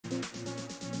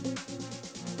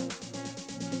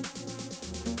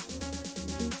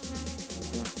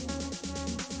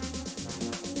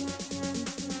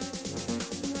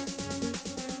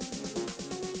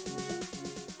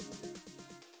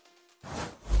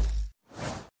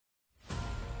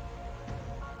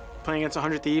playing against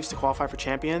 100 Thieves to qualify for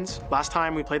Champions. Last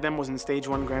time we played them was in Stage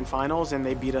 1 Grand Finals, and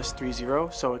they beat us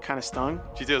 3-0, so it kind of stung.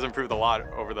 GT has improved a lot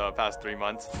over the past 3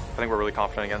 months. I think we're really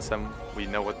confident against them. We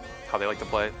know how they like to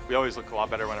play. We always look a lot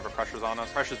better whenever pressure's on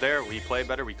us. Pressure's there, we play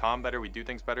better, we calm better, we do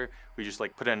things better. We just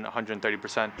like put in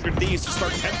 130%. For Thieves to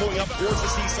start tempoing up towards the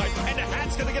seaside, and the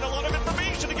Hat's gonna get a lot of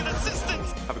information to get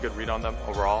assistance. Have a good read on them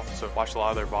overall. So watched a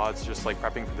lot of their VODs, just like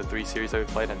prepping for the 3 series that we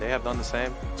played, and they have done the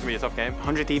same. It's gonna be a tough game.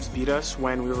 100 Thieves beat us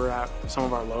when we were at some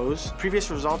of our lows. Previous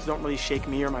results don't really shake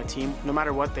me or my team. No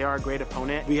matter what, they are a great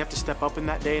opponent. We have to step up in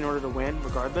that day in order to win,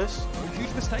 regardless.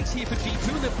 Huge mistakes here for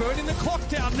G2. They're burning the clock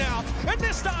down now, and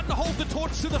they're starting to hold the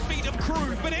torch to the feet of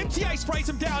Crew. But MTA sprays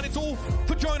him down. It's all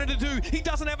for Jonah to do. He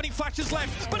doesn't have any flashes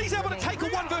left, but he's able to take a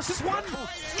 1 versus 1.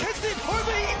 Keston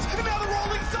overheats, and now the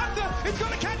rolling thunder. It's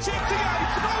going to catch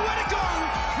MTA. Nowhere to go,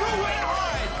 nowhere to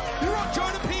hide. You're on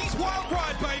Jonah P's wild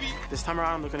ride, baby. This time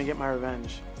around, I'm looking to get my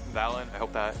revenge. VALORANT, I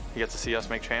hope that he gets to see us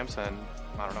make champs, and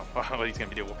I don't know what he's going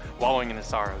to be doing, wallowing in his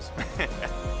sorrows.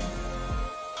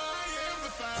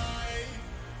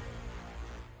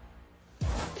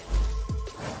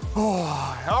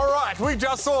 All right, we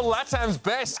just saw LATAM's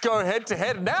best go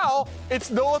head-to-head. Now it's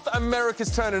North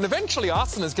America's turn, and eventually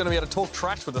Arsenal is going to be able to talk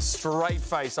trash with a straight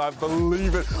face. I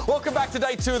believe it. Welcome back to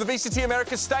day 2 of the VCT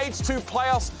Americas Stage 2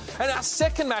 playoffs, and our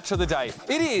second match of the day.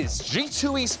 It is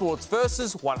G2 Esports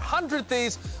versus 100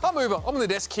 Thieves. I'm Uber. I'm on the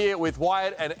desk here with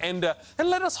Wyatt and Ender, and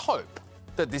let us hope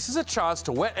that this is a chance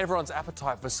to whet everyone's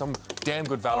appetite for some damn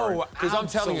good VALORANT. Because I'm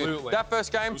telling you, that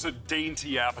first game... It was a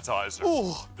dainty appetizer.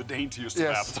 Ooh. The daintiest of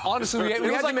appetizers. Honestly, we it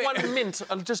had was to like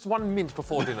make... just 1 mint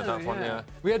before dinner, that one, yeah.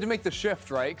 We had to make the shift,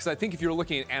 right? Because I think if you're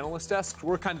looking at analyst desks,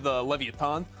 we're kind of the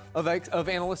Leviathan of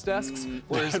analyst desks.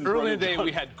 Whereas earlier in the day,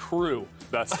 we had Crew.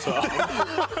 That's tough.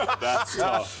 That's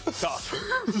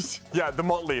tough. Yeah, the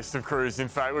motliest of crews, in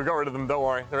fact. We got rid of them, don't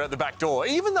worry. They're at the back door.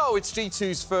 Even though it's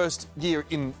G2's first year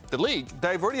in the league,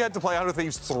 they've already had to play 100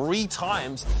 Thieves 3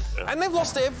 times, and they've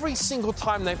lost every single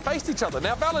time they've faced each other.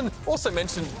 Now, Valen also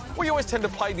mentioned we always tend to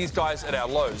play these guys at our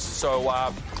lows, so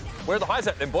where are the highs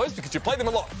at then, boys? Because you play them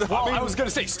a lot. Well, I was going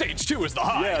to say stage 2 is the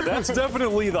high. Yeah, that's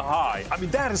definitely the high. I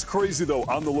mean, that is crazy, though.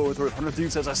 On the lower third, 100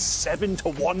 Thieves has a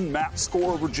 7-1 map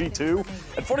score over G2.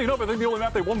 And funny enough, I think the only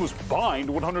map they won was Bind.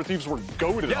 100 Thieves were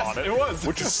goated on it. It was.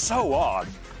 Which is so odd.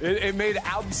 It made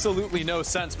absolutely no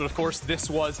sense, but of course,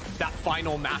 this was that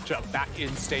final matchup back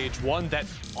in stage 1 that,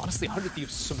 honestly, 100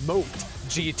 Thieves smoked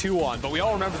G2 on. But we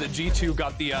all remember that G2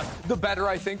 got the better,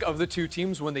 I think, of the 2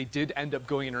 teams when they did end up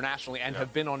going internationally and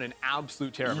have been on an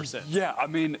absolute tear ever since. Yeah, I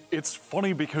mean, it's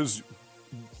funny because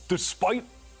despite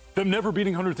them never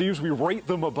beating 100 Thieves, we rate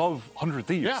them above 100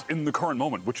 Thieves in the current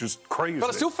moment, which is crazy. But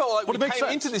I still felt like when we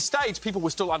came into this stage, people were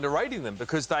still underrating them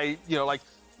because they, you know, like,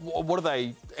 what do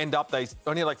they end up? They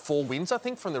only had like 4 wins, I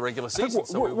think, from the regular season.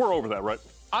 We're over that, right?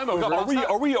 I'm over it.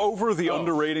 Are we over the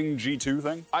underrating G2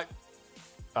 thing?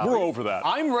 We're over that.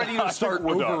 I'm ready to start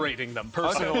overrating them,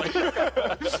 personally.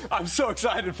 I'm so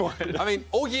excited for it. I mean,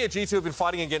 all year G2 have been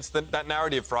fighting against that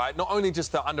narrative, right? Not only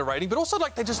just the underrating, but also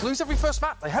like they just lose every first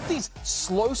map. They have these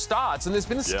slow starts, and there's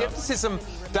been a skepticism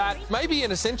that maybe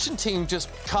an Ascension team just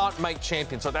can't make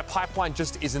champions, so that pipeline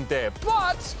just isn't there.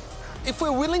 But if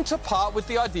we're willing to part with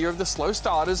the idea of the slow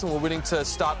starters and we're willing to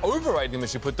start overrating them,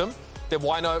 as you put them, then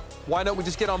why not we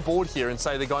just get on board here and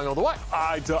say they're going all the way?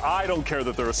 I don't care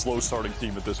that they're a slow starting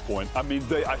team at this point. I mean,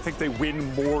 I think they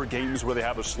win more games where they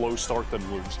have a slow start than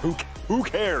lose. Who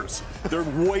cares? They're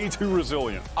way too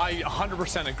resilient. I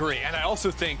 100% agree. And I also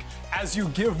think as you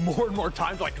give more and more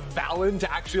time to like Valen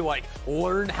to actually like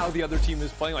learn how the other team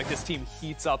is playing, like this team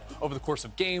heats up over the course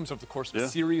of games, over the course of the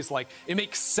series, like it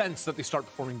makes sense that they start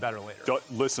performing better later.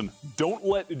 Listen, don't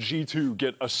let G2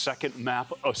 get a second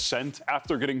map Ascent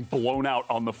after getting blown out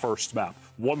on the first map.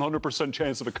 100%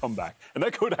 chance of a comeback. And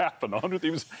that could happen. 100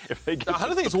 Thieves, if they get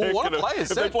 100 Thieves will want to play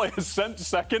Ascent. If they play Ascent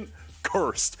second,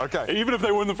 cursed. Okay. Even if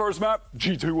they win the first map,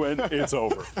 G2 win, it's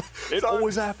over. It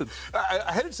always happens.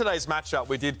 Ahead of today's matchup,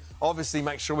 we did obviously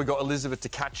make sure we got Elizabeth to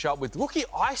catch up with rookie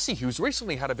Icy, who's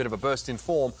recently had a bit of a burst in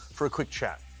form, for a quick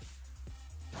chat.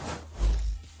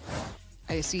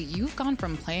 I see you've gone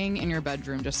from playing in your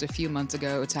bedroom just a few months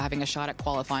ago to having a shot at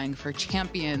qualifying for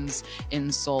Champions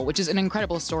in Seoul, which is an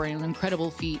incredible story, an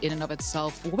incredible feat in and of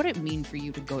itself. What would it mean for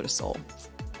you to go to Seoul?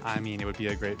 I mean, it would be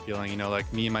a great feeling. You know,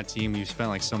 like me and my team, we've spent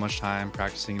like so much time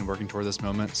practicing and working toward this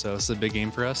moment. So it's a big game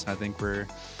for us. I think we're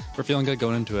feeling good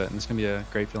going into it, and it's gonna be a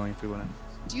great feeling if we win it.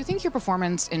 Do you think your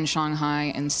performance in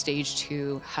Shanghai and Stage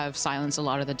 2 have silenced a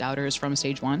lot of the doubters from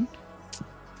Stage 1?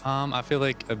 I feel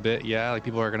like a bit, yeah. Like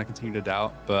people are gonna continue to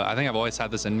doubt, but I think I've always had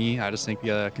this in me. I just think we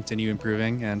gotta continue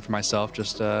improving, and for myself,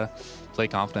 just play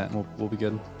confident, and we'll be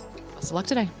good. Best of luck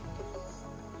today.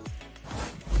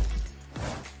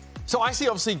 So Icy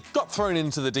obviously got thrown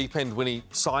into the deep end when he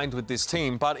signed with this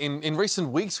team, but in recent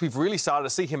weeks, we've really started to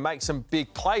see him make some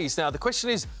big plays. Now, the question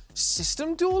is,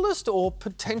 system duelist or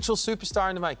potential superstar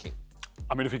in the making?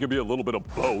 I mean, if he could be a little bit of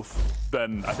both,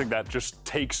 then I think that just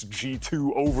takes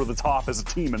G2 over the top as a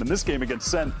team. And in this game against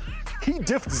Sen, he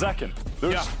diffed Zekken.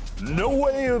 There's no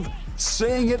way of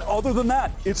saying it other than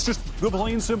that. It's just the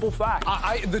plain simple fact.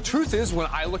 The truth is, when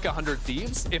I look at 100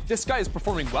 Thieves, if this guy is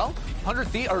performing well, 100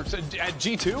 Thieves, or at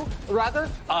G2 rather,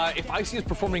 if Icy is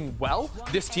performing well,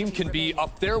 this team can be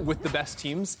up there with the best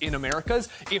teams in Americas.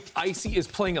 If Icy is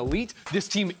playing elite, this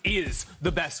team is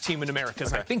the best team in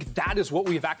Americas. Okay. I think that is what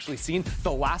we've actually seen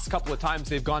the last couple of times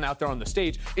they've gone out there on the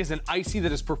stage, is an Icy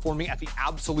that is performing at the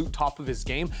absolute top of his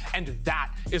game, and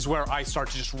that is where I start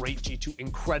to just rate G2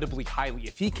 incredibly highly.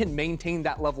 If he can maintain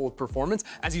that level of performance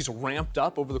as he's ramped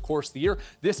up over the course of the year,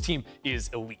 this team is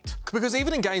elite. Because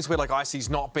even in games where like Icy's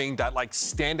not being that like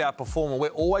standout performer, we're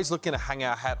always looking to hang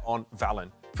our hat on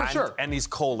Valen. For sure. And he's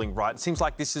calling, right? It seems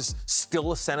like this is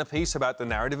still a centerpiece about the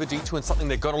narrative of G2 and something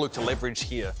they're going to look to leverage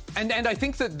here. And I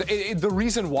think that the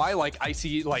reason why, like,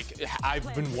 Icy, like,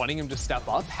 I've been wanting him to step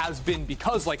up has been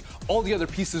because, like, all the other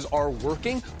pieces are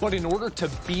working, but in order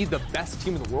to be the best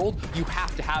team in the world, you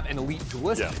have to have an elite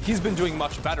duelist. Yeah. He's been doing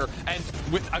much better. And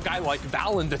with a guy like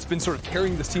Valen that's been sort of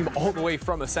carrying this team all the way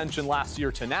from Ascension last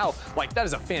year to now, like, that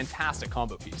is a fantastic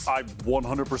combo piece. I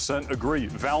 100% agree.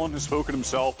 Valen has spoken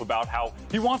himself about how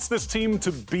he wants this team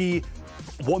to be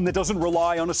one that doesn't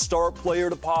rely on a star player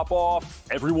to pop off.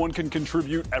 Everyone can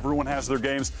contribute. Everyone has their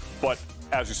games. But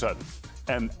as you said,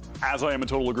 and as I am in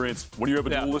total agreement, when you have a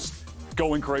duelist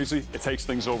going crazy, it takes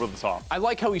things over the top. I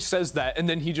like how he says that, and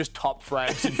then he just top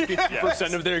frags in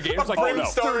 50% of their games. Like,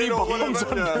 30 bombs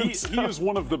on he is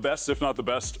one of the best, if not the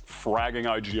best, fragging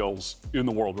IGLs in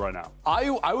the world right now.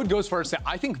 I would go as far as to say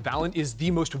I think Valen is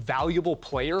the most valuable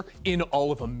player in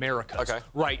all of America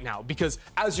right now, because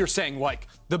as you're saying, like,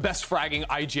 the best fragging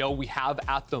IGL we have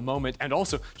at the moment, and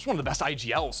also just one of the best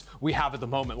IGLs we have at the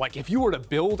moment. Like, if you were to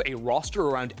build a roster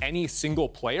around any single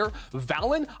player,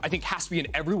 Valen, I think, has to be in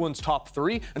everyone's top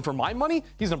 3, and for my money,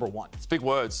 he's number 1. It's big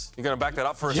words. You're going to back that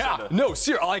up for a second? No,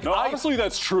 seriously. Like, honestly,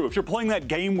 that's true. If you're playing that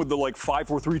game with the, like, 5,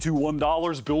 4, 3, 2,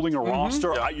 $1, building a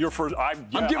roster, I'm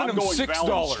giving him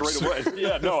 $6 straight away.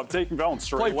 Yeah, no, I'm taking Valen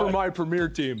straight away. Play for my premier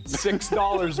team. $6,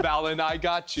 Valen, I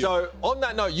got you. So, on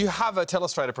that note, you have a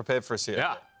telestrator prepared for us here.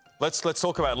 Yeah. Let's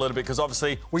talk about it a little bit, because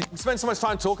obviously we spend so much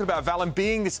time talking about Valen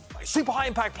being this super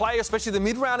high-impact player, especially the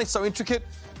mid-round is so intricate.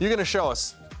 You're going to show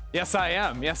us. Yes, I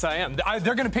am. Yes, I am.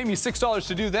 They're going to pay me $6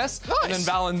 to do this, and then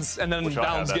Valen's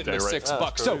getting the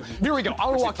 $6. So here we go. I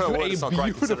want to walk through a beautiful.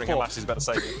 I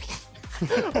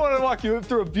want to walk you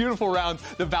through a beautiful round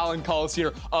that Valen calls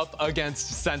here up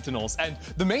against Sentinels, and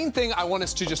the main thing I want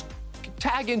us to just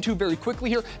tag into very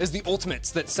quickly here is the ultimates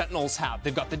that Sentinels have.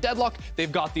 They've got the Deadlock,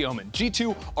 they've got the Omen.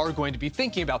 G2 are going to be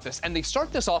thinking about this, and they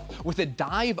start this off with a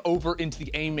dive over into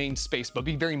the A main space, but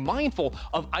be very mindful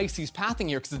of Icy's pathing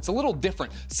here, because it's a little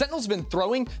different. Sentinel's been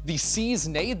throwing the C's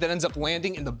nade that ends up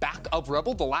landing in the back of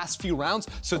Rebel the last few rounds,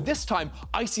 so this time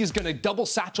Icy is going to double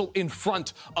satchel in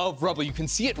front of Rebel. You can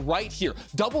see it right here.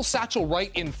 Double satchel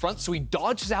right in front, so he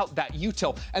dodges out that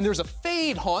util, and there's a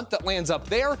fade haunt that lands up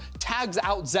there, tags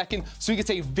out Zekken, so he gets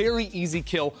a very easy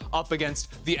kill up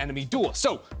against the enemy duelist.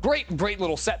 So great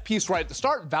little set piece right at the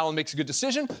start. Valen makes a good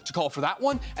decision to call for that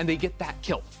one, and they get that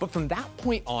kill. But from that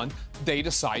point on, they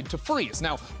decide to freeze.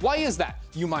 Now, why is that,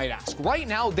 you might ask? Right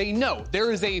now, they know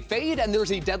there is a fade and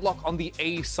there's a deadlock on the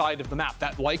A side of the map.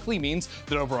 That likely means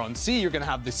that over on C, you're going to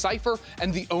have the Cypher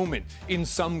and the Omen in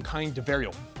some kind of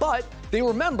burial. But they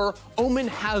remember Omen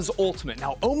has ultimate.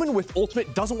 Now, Omen with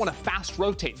ultimate doesn't want to fast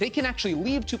rotate. They can actually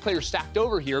leave 2 players stacked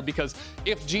over here, because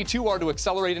if G2 are to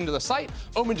accelerate into the site,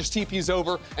 Omen just TPs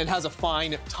over and has a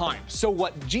fine time. So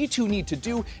what G2 need to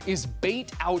do is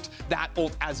bait out that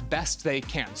ult as best they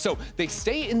can. So they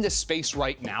stay in this space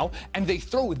right now, and they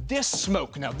throw this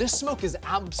smoke. Now, this smoke is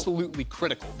absolutely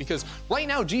critical, because right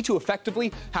now G2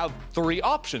 effectively have 3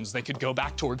 options. They could go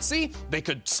back towards C, they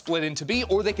could split into B,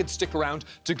 or they could stick around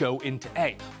to go into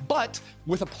A. But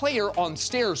with a player on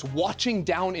stairs watching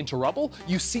down into Rebel,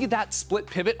 you see that split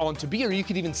pivot onto B, or you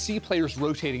could even see players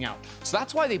rotating out. So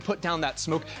that's why they put down that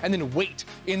smoke and then wait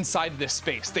inside this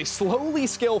space. They slowly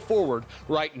scale forward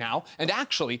right now, and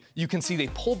actually, you can see they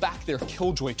pull back their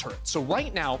Killjoy turret. So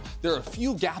right now, there are a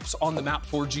few gaps on the map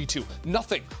for G2.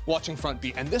 Nothing watching front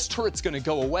B, and this turret's going to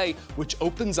go away, which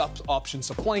opens up options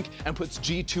to flank and puts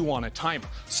G2 on a timer.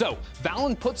 So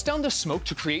Valen puts down the smoke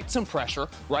to create some pressure,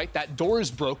 right? That door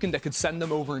is broken that could send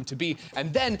them over into B,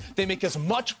 and then they make as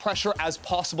much pressure as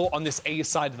possible on this A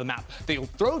side of the map. They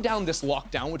throw down this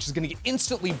lockdown, which is going to get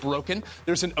instantly broken.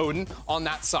 There's an Odin on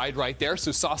that side right there,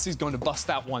 so Saucy's going to bust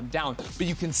that one down. But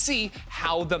you can see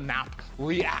how the map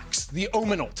reacts. The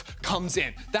Omenult comes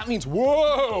in. That means,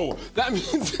 whoa! That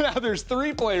means now there's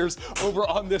 3 players over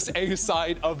on this A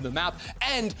side of the map,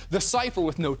 and the Cypher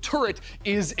with no turret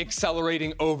is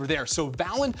accelerating over there. So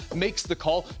Valen makes the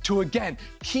call to, again,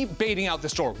 keep baiting out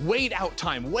this door. Wait out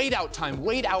time, wait out time,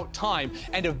 wait out time,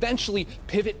 and eventually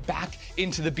pivot back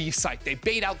into the B site. They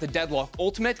bait out the Deadlock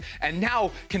ultimate, and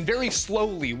now can very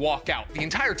slowly walk out. The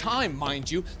entire time, mind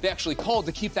you, they actually called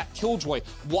to keep that Killjoy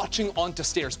watching onto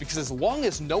stairs, because as long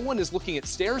as no one is looking at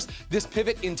stairs, this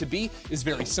pivot into B is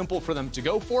very simple for them to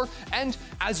go for. And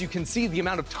as you can see, the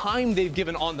amount of time they've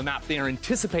given on the map, they are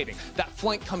anticipating that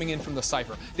flank coming in from the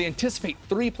Cypher. They anticipate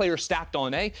 3 players stacked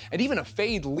on A, and even a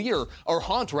Fade Lear, or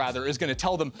Haunt rather, is going to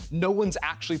tell them no one's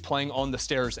actually playing on the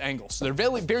stairs angle. So they're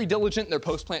very, very diligent in their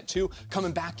post plant too,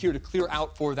 coming back here to clear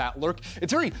out for that lurk.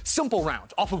 It's a very simple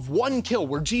round off of 1 kill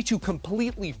where G2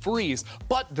 completely freeze,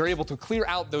 but they're able to clear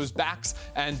out those backs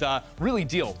and really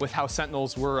deal with how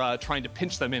Sentinels were trying to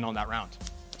pinch them in on that round.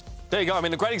 There you go. I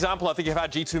mean, a great example, I think, of how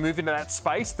G2 move into that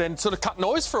space, then sort of cut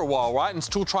noise for a while, right? And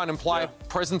still try and imply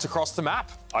presence across the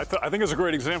map. I think it's a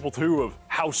great example, too, of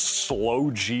how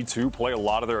slow G2 play a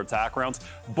lot of their attack rounds,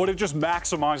 but it just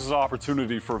maximizes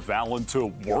opportunity for Valen to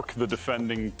work the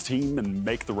defending team and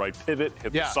make the right pivot,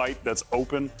 hit the site that's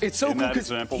open. It's so in cool that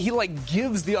example. he like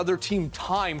gives the other team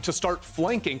time to start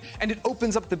flanking, and it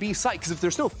opens up the B site, because if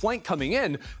there's no flank coming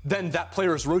in, then that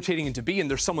player is rotating into B and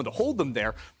there's someone to hold them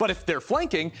there. But if they're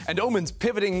flanking and Omen's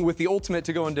pivoting with the ultimate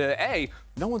to go into A,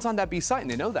 no one's on that B site,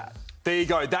 and they know that. There you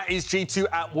go. That is G2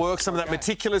 at work. Some of that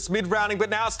meticulous mid-rounding, but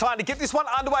now it's time to get this one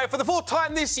underway. For the 4th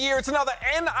time this year, it's another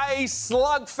NA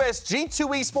slugfest. G2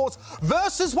 Esports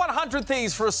versus 100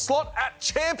 Thieves for a slot at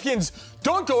Champions.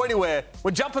 Don't go anywhere. We're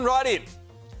jumping right in.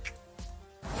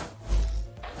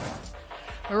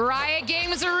 Riot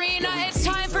Games Arena, it's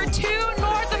time for 2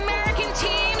 North American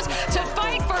teams to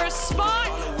fight for a spot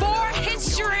for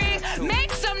history.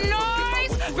 Make some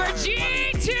noise for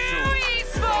G2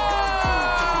 Esports!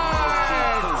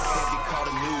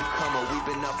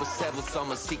 For several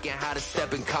summers, seeking how to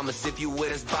step in commas. If you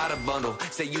with us, buy the bundle.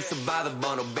 Say you should buy the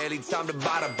bundle. Barely time to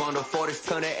buy the bundle for this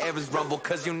ton of errors rumble.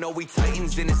 Cause you know we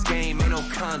titans in this game, ain't no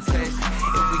contest.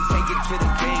 If we take it to the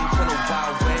game, to the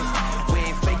Wild West. We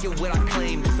ain't faking what I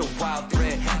claim, it's a wild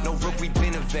threat. No rook, we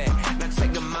been a vet. Now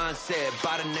check the mindset,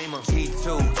 by the name of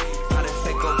G2. How to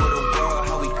take over the world,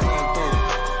 how we come through.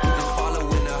 We just follow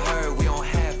in the herd, we don't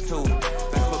have to.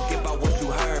 Better forget about what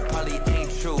you heard, probably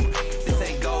ain't true. This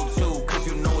ain't go-to, cause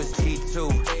you know it's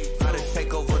G2. How to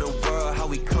take over the world, how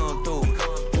we come through.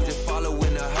 You just follow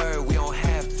in the herd, we don't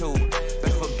have to. Better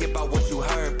forget about what you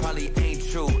heard, probably ain't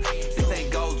true. This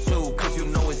ain't go-to, cause you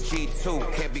know it's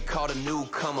G2. Can't be called a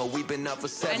newcomer, we've been up for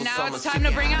 7 summers. And now it's time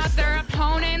to bring out their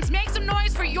opponents. Make some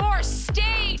noise for your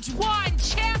Stage 1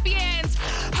 champions,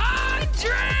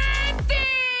 100 Thieves!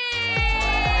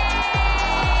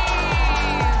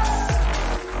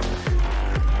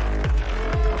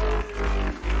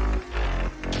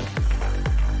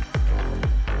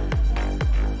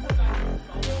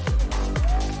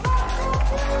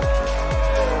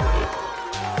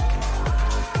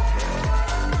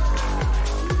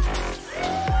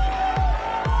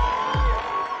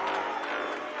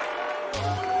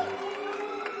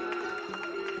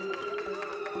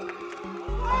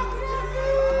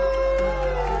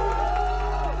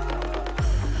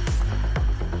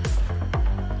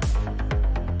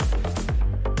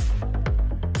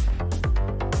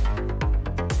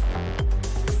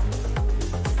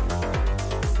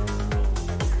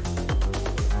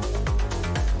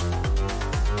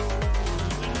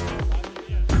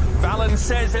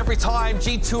 Says every time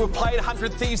G2 have played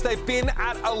 100 Thieves, they've been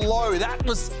at a low. That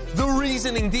was the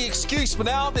reasoning, the excuse, but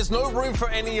now there's no room for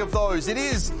any of those. It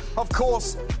is, of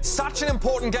course, such an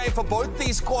important game for both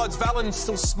these squads. Valen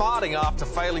still smarting after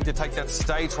failing to take that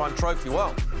Stage 1 trophy.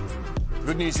 Well, the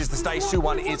good news is the Stage 2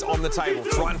 one is on the table.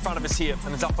 It's right in front of us here,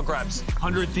 and it's up for grabs.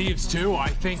 100 Thieves, too, I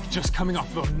think, just coming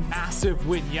off of a massive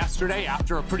win yesterday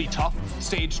after a pretty tough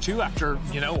Stage 2, after,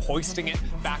 hoisting it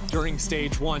back during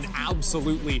Stage 1,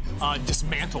 absolutely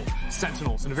dismantled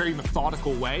Sentinels in a very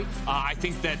methodical way. I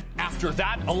think that after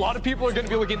that, a lot of people are going to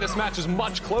be looking at this match as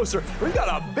much closer. We've got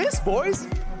a Abyss, boys.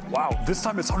 Wow, this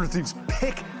time it's 100 Thieves'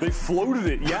 pick. They floated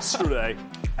it yesterday,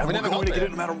 and we're going to get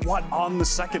it no matter what on the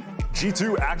second.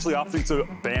 G2 actually opting to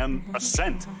ban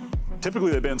Ascent.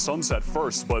 Typically, they ban Sunset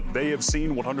first, but they have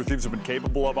seen what 100 Thieves have been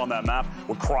capable of on that map,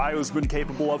 what Cryo's been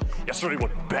capable of. Yesterday,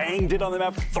 what Bang did on the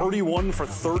map, 31 for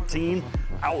 13.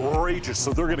 outrageous,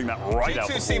 so they're getting that right out.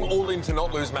 G2 seem all in to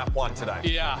not lose map 1 today.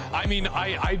 Yeah, I mean,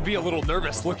 I'd be a little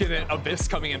nervous looking at Abyss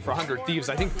coming in for 100 Thieves.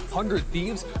 I think 100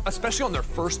 Thieves, especially on their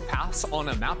first pass on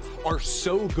a map, are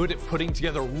so good at putting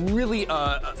together really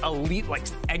elite, like,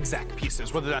 exec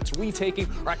pieces, whether that's retaking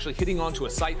or actually hitting onto a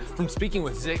site. From speaking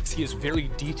with Zix, he is very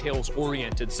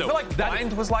details-oriented. So I feel like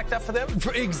Bind was like that for them?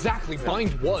 Exactly.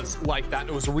 Bind was like that.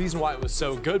 It was a reason why it was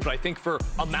so good, but I think for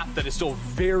a map that is still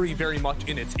very, very much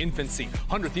in its infancy,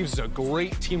 100 Thieves is a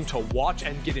great team to watch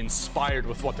and get inspired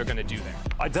with what they're going to do there.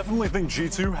 I definitely think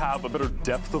G2 have a better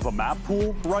depth of a map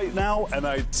pool right now, and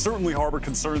I certainly harbor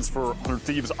concerns for 100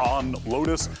 Thieves on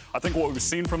Lotus. I think what we've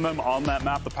seen from them on that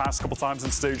map the past couple times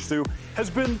in Stage 2 has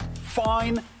been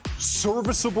fine,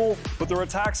 serviceable, but their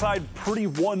attack side pretty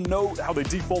one note. How they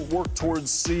default work towards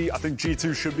C. I think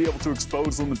G2 should be able to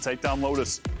expose them and take down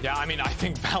Lotus. Yeah, I mean, I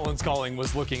think Balance Calling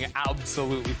was looking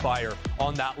absolutely fire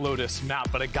on that Lotus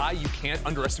map, but a guy you can't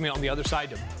underestimate on the other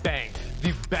side, bang.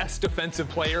 The best defensive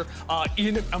player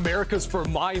in Americas for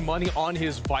my money on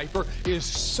his Viper is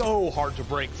so hard to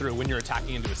break through when you're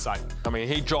attacking into his side. I mean,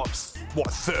 he drops,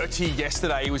 what, 30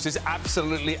 yesterday. He was just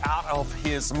absolutely out of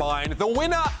his mind. The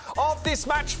winner of this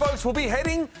match, folks, will be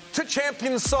heading to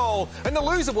Champions Seoul, and the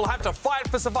loser will have to fight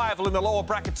for survival in the lower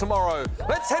bracket tomorrow.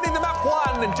 Let's head into map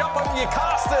 1 and jump over your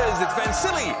casters. It's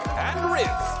Vansili and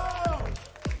Riv.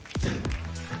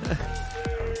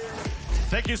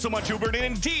 Thank you so much, Hubert. And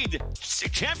indeed,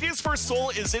 Champions for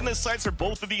Seoul is in the sights for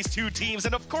both of these two teams.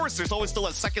 And of course, there's always still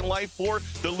a second life for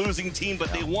the losing team,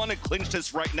 but they want to clinch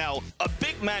this right now. A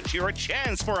big match here, a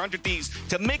chance for 100 Thieves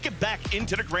to make it back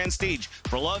into the grand stage.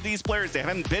 For a lot of these players, they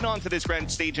haven't been onto this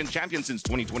grand stage in Champions since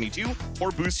 2022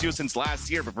 or Boostio since last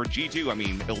year. But for G2, I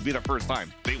mean, it'll be the first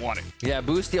time. They want it. Yeah,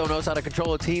 Boostio knows how to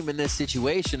control a team in this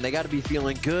situation. They got to be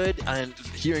feeling good. And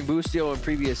hearing Boostio in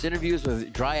previous interviews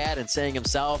with Dryad and saying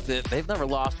himself that they've never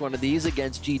lost one of these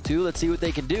against G2. Let's see what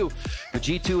they can do. But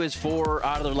G2 is 4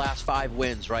 out of their last 5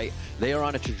 wins, right? They are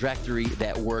on a trajectory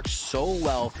that works so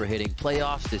well for hitting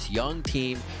playoffs. This young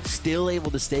team, still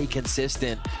able to stay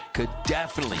consistent, could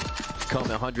definitely come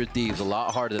 100 Thieves a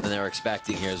lot harder than they're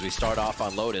expecting here. As we start off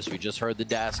on Lotus, we just heard the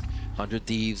desk. 100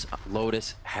 Thieves,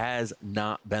 Lotus has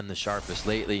not been the sharpest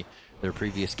lately. Their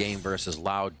previous game versus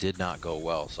Loud did not go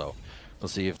well, so we'll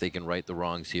see if they can right the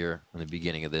wrongs here in the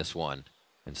beginning of this one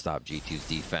and stop G2's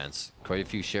defense. Quite a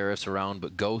few Sheriffs around,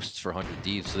 but Ghosts for 100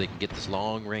 Thieves so they can get this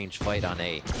long-range fight on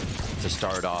A to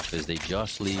start off as they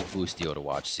just leave Boostio to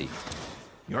watch C.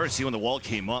 You already see when the wall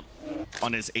came up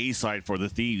on his A side for the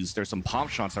Thieves. There's some pop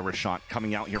shots that were shot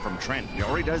coming out here from Trent. He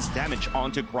already does damage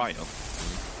onto Cryo.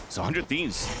 So 100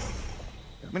 Thieves,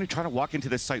 I'm going to try to walk into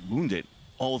this site wounded.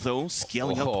 Although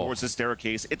scaling up towards the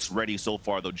staircase, it's ready so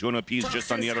far, though. Jonah P is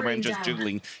just on the other end, just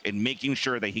jiggling and making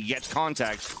sure that he gets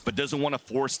contact, but doesn't want to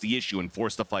force the issue and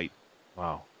force the fight.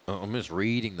 Wow. I'm just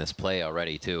reading this play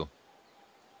already, too.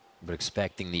 But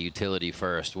expecting the utility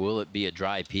first. Will it be a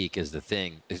dry peek is the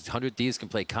thing. 100 Thieves can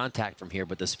play contact from here,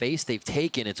 but the space they've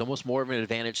taken, it's almost more of an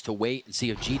advantage to wait and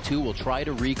see if G2 will try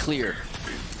to re-clear.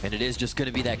 And it is just going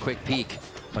to be that quick peek.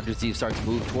 100 Thieves start to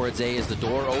move towards A as the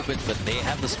door opens, but they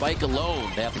have the spike alone.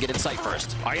 They have to get in sight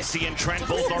first. Icy and Trent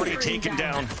both already taken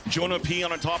down. Jonah P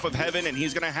on top of Heaven, and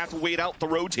he's going to have to wait out the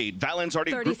rotate. Valen's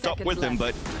already grouped up with him,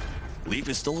 but Leaf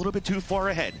is still a little bit too far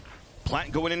ahead.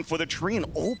 Plant going in for the tree, and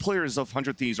all players of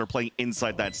 100 Thieves are playing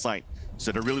inside that site.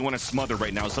 So they really want to smother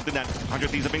right now, something that 100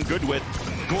 Thieves have been good with,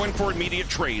 going for immediate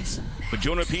trades. But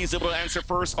Jonah P is able to answer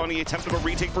first on the attempt of a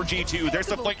retake for G2. There's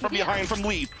the fight from behind from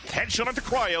Leaf. Headshot onto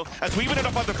Cryo as we win it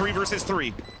up on the 3 versus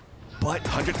 3. But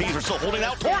 100 Thieves are still holding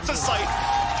out towards the site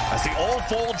as they all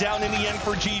fall down in the end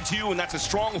for G2, and that's a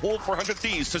strong hold for 100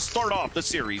 Thieves to start off the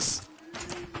series.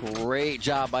 Great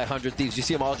job by 100 Thieves. You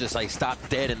see them all just like stop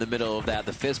dead in the middle of that.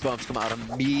 The fist bumps come out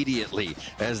immediately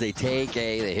as they take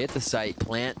A, they hit the site,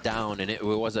 plant down, and it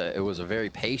was a very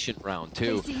patient round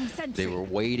too. They were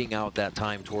waiting out that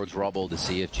time towards rubble to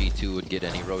see if G2 would get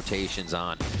any rotations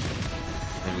on.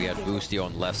 And we had Boostio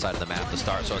on the left side of the map to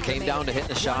start. So it came down to hitting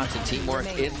the shots and teamwork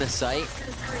in the site.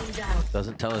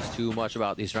 Doesn't tell us too much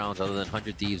about these rounds other than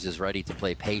 100 Thieves is ready to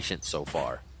play patient so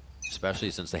far.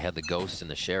 Especially since they had the Ghosts and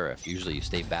the Sheriff. Usually you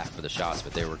stay back for the shots,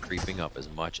 but they were creeping up as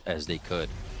much as they could.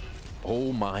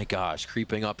 Oh my gosh,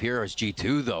 creeping up here is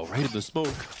G2 though, right in the smoke.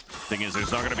 Thing is,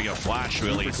 there's not going to be a flash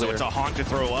really, so it's a haunt to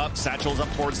throw up. Satchel's up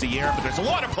towards the air, but there's a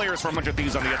lot of players from 100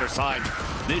 Thieves on the other side.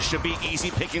 This should be easy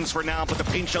pickings for now, but the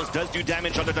paint shells does do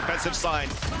damage on the defensive side.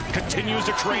 Continues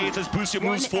to trade as Boostio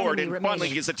moves forward and finally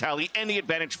gets a tally and the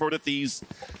advantage for the Thieves.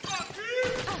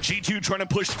 G2 trying to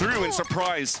push through and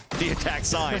surprise the attack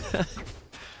side.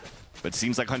 But it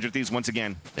seems like 100 Thieves, once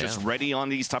again, just ready on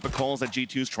these type of calls that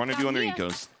G2's trying to do on their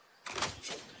ecos.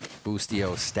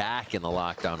 Boostio stack in the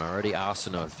lockdown already.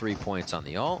 Asuna 3 points on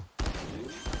the ult.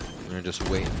 They're just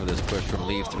waiting for this push from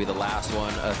Leaf to be the last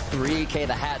one. A 3K,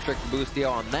 the hat trick for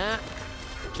Boostio on that.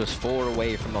 Just 4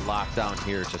 away from the lockdown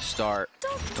here to start.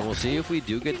 And we'll see if we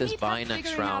do get this buy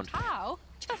next round.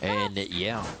 And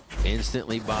yeah,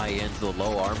 instantly buy into the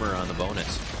low armor on the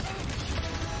bonus.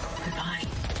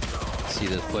 See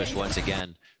this push once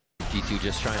again. G2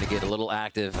 just trying to get a little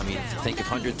active. I mean, think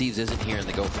if 100 Thieves isn't here and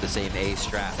they go for the same A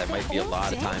strat, that might be a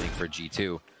lot of timing for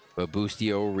G2. But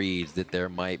Boostio reads that there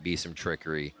might be some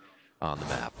trickery on the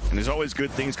map. And there's always good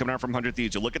things coming out from 100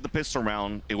 Thieves. You look at the pistol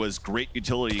round, it was great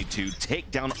utility to take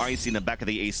down Icy in the back of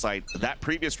the A site. That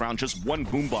previous round, just one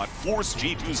boombot forced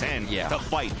G2's hand to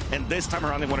fight. And this time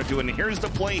around, they want to do it. And here's the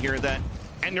play here that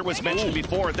Ender was mentioned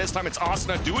before. This time it's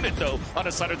Asuna doing it, though, on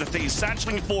the side of the Thieves.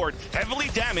 Satcheling forward, heavily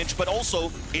damaged, but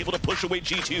also able to push away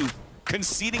G2.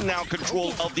 Conceding now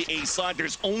control of the A side.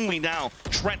 There's only now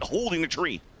Trent holding the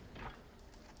tree.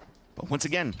 But once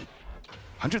again,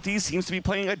 100 Thieves seems to be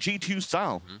playing a G2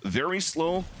 style. Very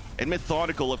slow and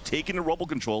methodical of taking the rubble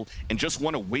control and just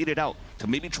want to wait it out to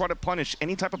maybe try to punish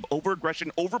any type of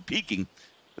over-aggression, over-peaking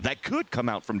that could come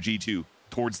out from G2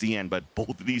 towards the end. But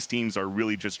both of these teams are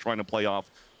really just trying to play off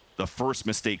the first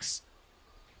mistakes.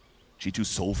 G2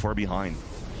 so far behind.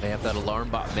 They have that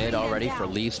alarm bot mid already for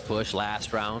Leaf's push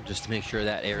last round, just to make sure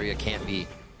that area can't be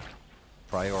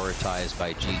prioritized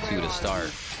by G2 to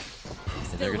start.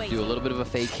 And they're going to do a little bit of a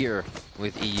fake here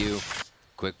with EU.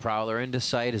 Quick prowler into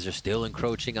sight as they're still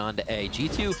encroaching onto A.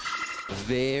 G2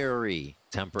 very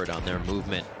tempered on their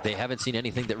movement. They haven't seen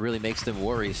anything that really makes them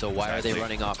worry, so why are they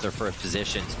running off their first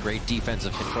positions? Great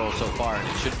defensive control so far, and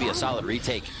it should be a solid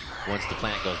retake once the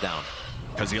plant goes down.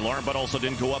 Because the alarm bot also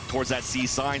didn't go up towards that C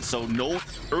side, so no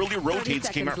early rotates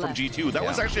came out from G2. That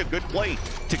was actually a good play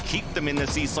to keep them in the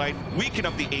C side, weaken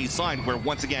up the A side, where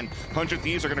once again, 100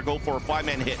 Thieves are going to go for a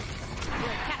 5-man hit.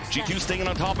 G2 staying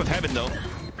on top of Heaven, though.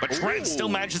 But Trent still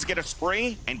manages to get a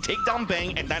spray and take down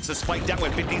Bang, and that's a spike down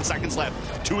with 15 seconds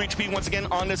left. 2 HP once again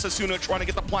on this Asuna, trying to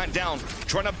get the plant down,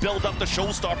 trying to build up the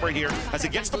showstopper here. As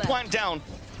it gets the plant down,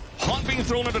 Haunt being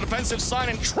thrown on the defensive side,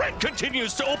 and Trent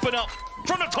continues to open up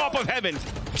from the top of Heaven,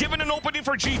 giving an opening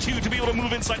for G2 to be able to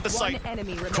move inside the site.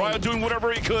 Cryo doing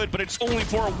whatever he could, but it's only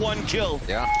for a 1 kill.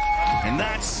 And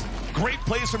that's great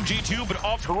plays from G2, but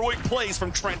off heroic plays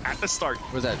from Trent at the start.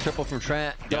 Was that triple from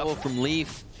Trent, double from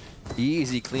Leaf?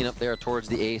 Easy cleanup there towards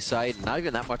the A side. Not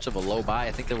even that much of a low buy.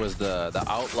 I think there was the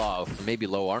outlaw for maybe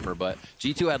low armor, but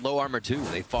G2 had low armor too.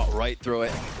 They fought right through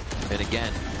it. And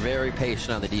again, very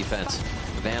patient on the defense.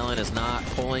 Valen is not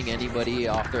pulling anybody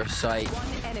off their site.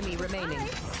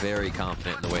 Very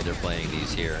confident in the way they're playing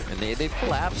these here. And they've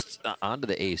collapsed onto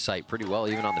the A site pretty well,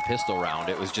 even on the pistol round.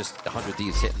 It was just 100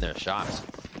 Thieves hitting their shots.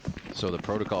 So the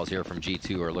protocols here from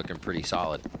G2 are looking pretty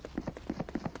solid.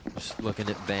 Just looking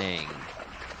at Bang.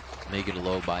 Making a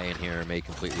low buy-in here, made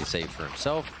completely safe for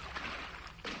himself.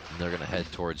 And they're going to head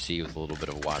towards C with a little bit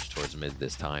of a watch towards mid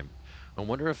this time. I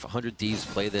wonder if 100 Thieves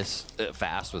play this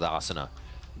fast with Asuna.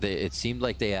 It seemed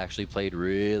like they actually played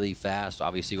really fast.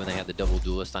 Obviously, when they had the double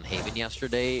duelist on Haven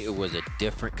yesterday, it was a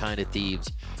different kind of Thieves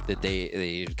that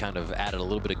they kind of added a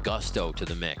little bit of gusto to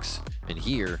the mix. And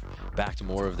here, back to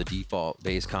more of the default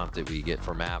base comp that we get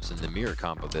for maps and the mirror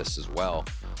comp of this as well.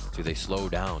 Do they slow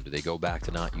down? Do they go back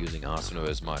to not using Asuna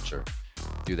as much? Or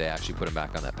do they actually put him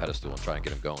back on that pedestal and try and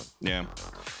get him going? Yeah.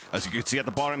 As you can see at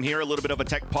the bottom here, a little bit of a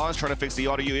tech pause, trying to fix the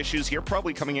audio issues here.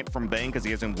 Probably coming in from Bang because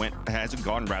he hasn't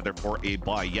gone for a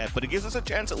buy yet. But it gives us a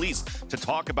chance at least to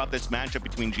talk about this matchup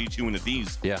between G2 and the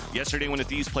Thieves. Yeah. Yesterday when the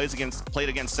Thieves played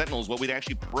against Sentinels, what we'd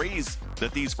actually praise the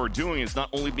Thieves for doing is not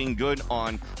only being good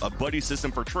on a buddy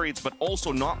system for trades, but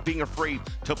also not being afraid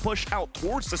to push out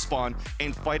towards the spawn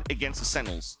and fight against the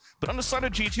Sentinels. But on the side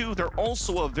of G2, they're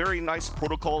also a very nice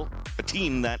protocol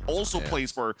team that also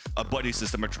plays for a buddy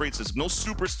system, a trade system. No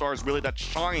superstars really that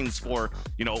shines for,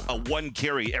 you know, a 1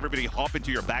 carry, everybody hop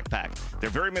into your backpack.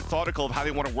 They're very methodical of how they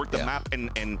want to work the map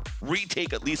and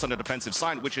retake at least on the defensive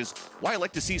side, which is why I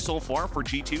like to see so far for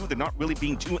G2. They're not really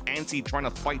being too antsy trying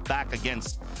to fight back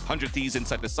against 100 Thieves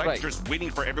inside the site. They're just waiting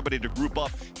for everybody to group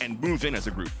up and move in as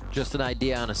a group. Just an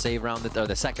idea on a save round, or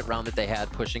the second round that they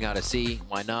had pushing out of C.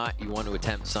 Why not? You want to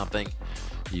attempt something.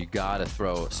 You gotta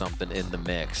throw something in the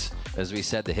mix. As we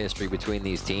said, the history between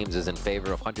these teams is in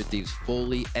favor of 100 Thieves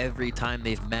fully every time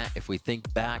they've met. If we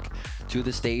think back to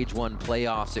the Stage 1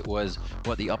 playoffs, it was,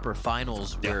 what, the upper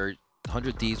finals where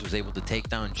 100 Thieves was able to take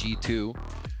down G2.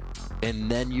 And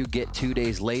then you get 2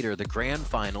 days later, the grand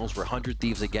finals where 100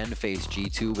 Thieves again face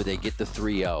G2, but they get the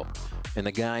 3-0. And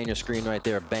the guy on your screen right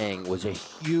there, Bang, was a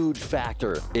huge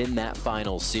factor in that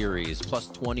final series. Plus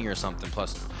 20 or something,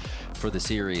 plus for the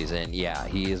series. And yeah,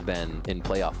 he has been in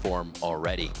playoff form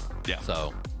already. Yeah.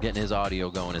 So getting his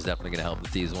audio going is definitely going to help the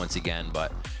Thieves once again.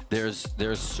 But there's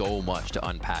so much to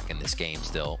unpack in this game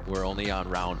still. We're only on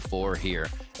round 4 here,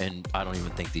 and I don't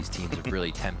even think these teams have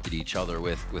really tempted each other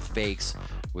with fakes,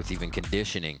 with even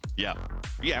conditioning. Yeah.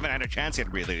 You haven't had a chance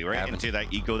yet, really, right? Into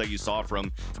that eco that you saw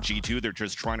from G2. They're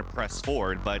just trying to press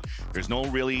forward, but there's no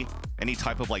really any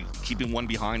type of like keeping one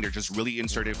behind. They're just really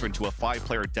inserted into a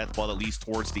 5-player death ball, at least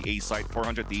towards the A side.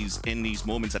 400 Thieves in these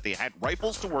moments that they had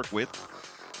rifles to work with.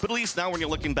 But at least now when you're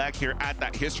looking back here at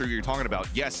that history you're talking about,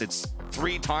 yes, it's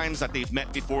 3 times that they've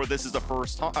met before. This is the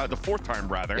fourth time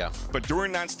rather. Yeah. But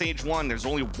during that stage 1, there's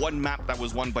only 1 map that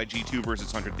was won by G2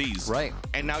 versus 100 Thieves. Right.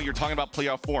 And now you're talking about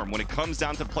playoff form. When it comes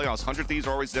down to playoffs, 100 Thieves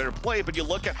are always there to play, but you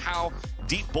look at how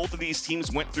deep both of these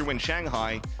teams went through in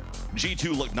Shanghai,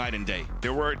 G2 looked night and day. They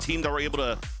were a team that were able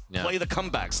to play the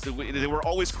comebacks. They were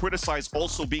always criticized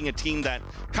also being a team that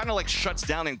kind of like shuts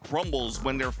down and crumbles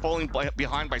when they're falling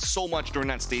behind by so much during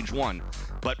that stage 1.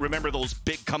 But remember those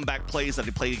big comeback plays that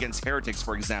they played against Heretics,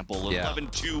 for example.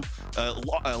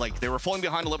 11-2, like they were falling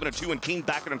behind 11-2 and came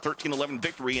back in a 13-11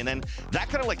 victory. And then that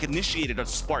kind of like initiated a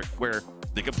spark where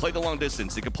they could play the long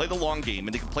distance, they could play the long game,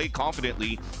 and they could play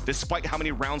confidently despite how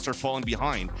many rounds they're falling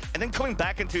behind. And then coming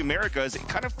back into Americas, it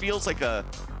kind of feels like a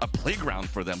playground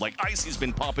for them. Like Icy's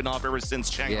been popping off ever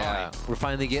since Shanghai. Yeah, we're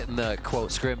finally getting the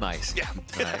quote scrim ice. Yeah.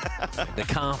 Right? The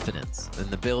confidence in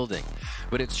the building.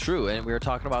 But it's true, and we were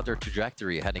talking about their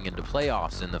trajectory heading into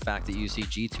playoffs and the fact that you see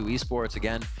G2 Esports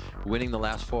again winning the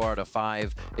last 4 out of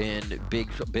 5 in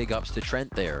big ups to Trent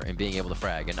there and being able to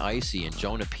frag, and Icy and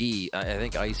Jonah P. I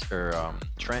think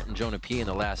Trent and Jonah P in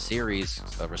the last series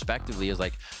respectively is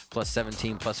like plus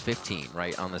 17, plus 15,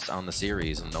 right, on the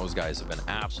series, and those guys have been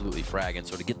absolutely fragging.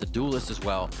 So to get the duelist as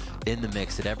well in the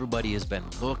mix that everybody has been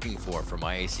looking for from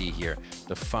IAC here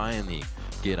to finally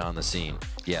get on the scene.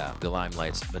 Yeah, the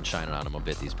limelight's been shining on them a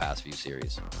bit these past few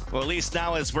series. Well, at least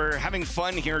now as we're having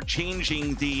fun here,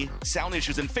 changing the sound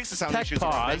issues and fix the sound issues.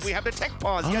 Pause. We have the tech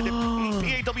pause. Yeah,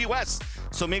 the PAWS.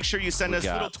 So make sure you send us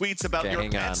little tweets about your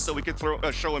pets so we can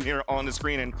show them here on the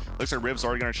screen. And looks like Riv's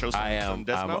already going to show some.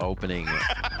 I'm opening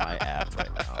my app right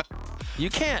now. You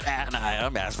can't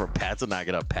I'm asking for pets and not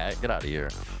get a pet. Get out of here.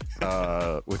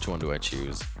 Which one do I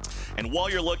choose? And while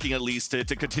you're looking, at least, to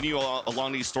continue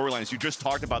along these storylines, you just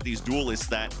talked about these duelists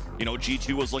that, you know,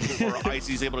 G2 was looking for.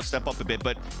 Icy's able to step up a bit.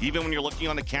 But even when you're looking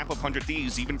on the camp of 100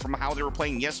 Thieves, even from how they were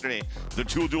playing yesterday, the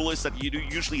 2 duelists that you do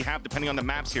usually have, depending on the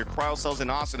maps here, Cryocells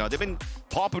and Asuna, they've been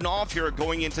popping off here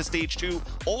going into stage 2.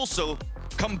 Also,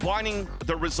 combining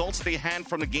the results they had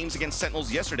from the games against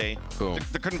Sentinels yesterday,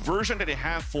 the conversion that they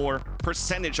have for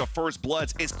percentage of first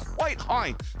bloods is quite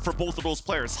high for both of those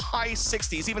players. High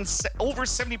 60s, even over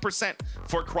 70%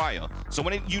 for Cryo. So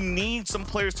when you need some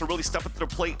players to really step up to the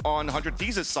plate on 100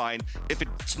 Thieves' side, if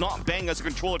it's not Bang as a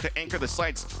controller to anchor the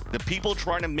sites, the people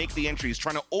trying to make the entries,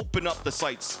 trying to open up the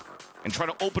sites, and trying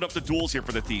to open up the duels here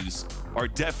for the Thieves are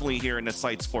definitely here in the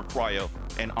sites for Cryo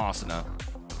and Asuna.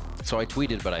 So I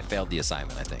tweeted, but I failed the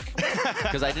assignment, I think.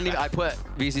 Because I put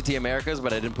VCT Americas,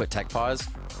 but I didn't put Tech Pause.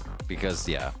 Because,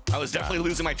 yeah. I was definitely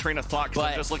losing my train of thought because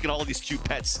I'm just looking at all of these cute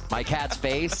pets. My cat's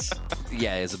face,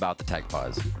 is about the Tech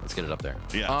Pause. Let's get it up there.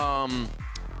 Yeah.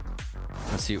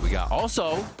 Let's see what we got.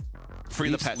 Also, free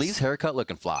the pets. Lee's haircut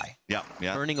looking fly. Yeah.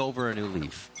 Turning over a new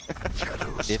leaf.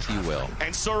 If you will.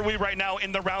 And so are we right now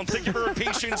in the round. Thank you for your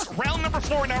patience. Round number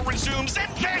 4 now resumes.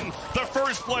 And then the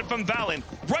first blood from Valen.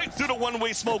 Right through the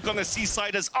one-way smoke on the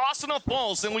seaside as Asuna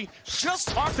falls. And we just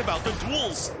talked about the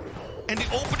duels and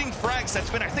the opening frags. That's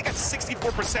been, I think, at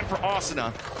 64% for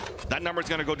Asuna. That number's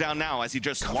going to go down now as he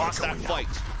just lost that fight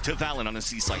to Valen on the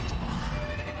C site.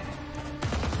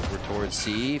 We're towards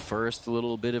C. First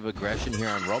little bit of aggression here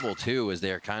on Rubble, too, as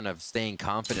they're kind of staying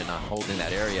confident on holding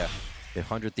that area. If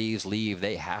 100 Thieves leave,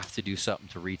 they have to do something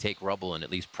to retake Rubble and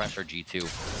at least pressure G2.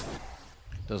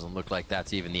 Doesn't look like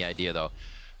that's even the idea, though.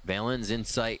 Valen's in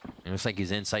sight. It looks like he's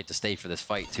in sight to stay for this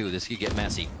fight, too. This could get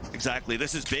messy. Exactly.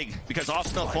 This is big because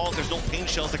Asuna falls. There's no paint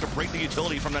shells that can break the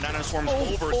utility from the nanoswarms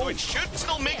over. So it should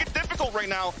still make it difficult right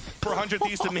now for 100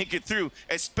 Thieves to make it through,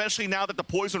 especially now that the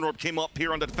Poison Orb came up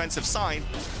here on the defensive side.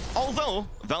 Although,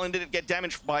 Valen didn't get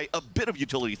damaged by a bit of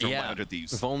utility from 100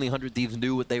 Thieves. If only 100 Thieves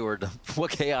knew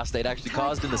what chaos they'd actually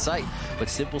caused in the site. But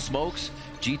simple smokes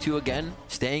G2 again,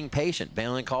 staying patient.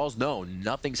 VALORANT calls, no,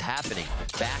 nothing's happening.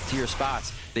 Back to your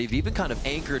spots. They've even kind of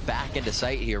anchored back into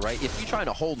sight here, right? If you're trying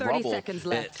to hold rubble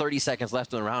at 30 seconds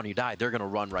left in the round, you die, they're going to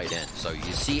run right in. So you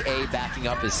see A backing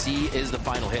up as C is the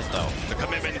final hit, though. The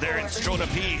commitment there, and Jonah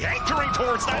P anchoring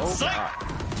towards that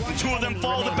site. Two of them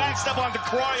follow the backstep onto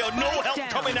Cryo. No help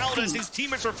coming out as his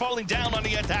teammates are falling down on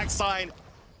the attack side.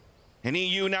 And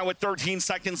EU now with 13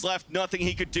 seconds left, nothing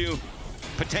he could do.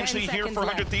 Potentially here for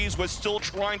 100 Thieves was still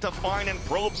trying to find and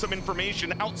probe some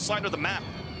information outside of the map.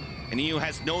 And EU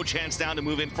has no chance now to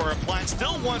move in for a plant.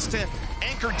 Still wants to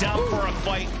anchor down for a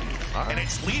fight. And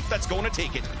it's Leaf that's going to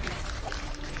take it.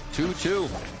 2-2.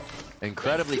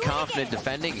 Incredibly confident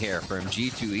defending here from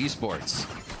G2 Esports.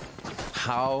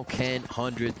 How can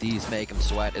 100 Thieves make him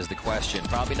sweat is the question.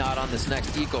 Probably not on this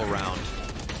next eco round.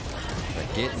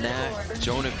 But getting that,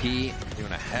 Jonah P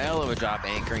doing a hell of a job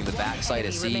anchoring the backside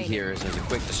of C here. So there's a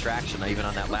quick distraction, not even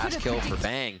on that last kill for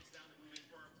Bang.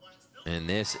 And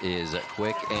this is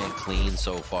quick and clean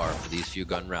so far for these few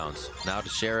gun rounds. Now to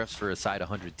Sheriffs for a side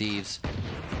 100 Thieves.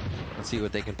 Let's see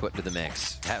what they can put to the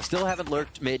mix. Still haven't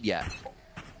lurked mid yet.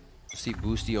 See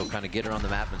Boostio kind of get her on the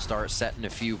map and start setting a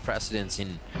few precedents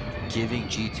in giving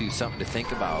G2 something to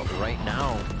think about. Right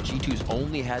now, G2's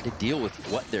only had to deal with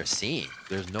what they're seeing.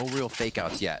 There's no real fake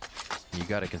outs yet. You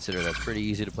got to consider that's pretty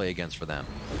easy to play against for them.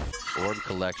 Orb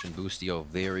collection, Boostio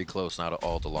very close now to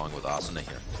ult along with Asuna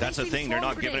here. That's the thing, they're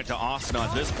not giving it to Asuna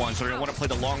at this point, so they're going to want to play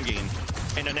the long game.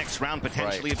 In the next round,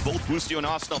 potentially, if both Boostio and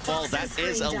Asuna fall, that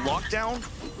is a lockdown.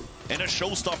 And a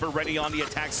showstopper ready on the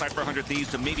attack side for 100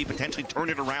 Thieves to maybe potentially turn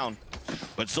it around.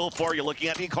 But so far, you're looking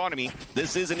at the economy.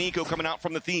 This is an eco coming out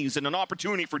from the Thieves and an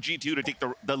opportunity for G2 to take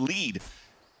the lead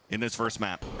in this first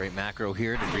map. Great macro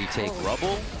here to retake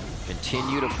rubble.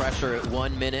 Continue to pressure at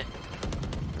 1 minute.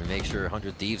 And make sure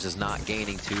 100 Thieves is not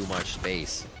gaining too much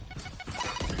space.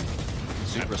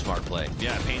 Super smart play.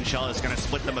 Yeah, Pain Shell is going to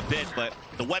split them a bit, but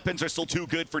the weapons are still too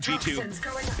good for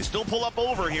G2. They still pull up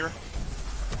over here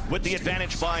with the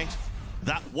advantage by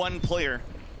that one player.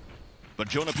 But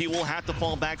Jonah P will have to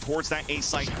fall back towards that A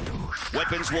site.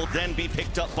 Weapons will then be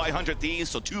picked up by 100 Thieves,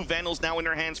 so 2 Vandals now in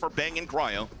their hands for Bang and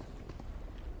Cryo.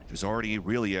 There's already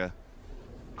really a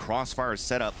crossfire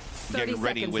setup, getting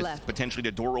ready with potentially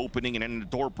the door opening and then the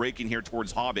door breaking here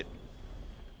towards Hobbit.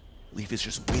 Leaf is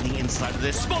just waiting inside of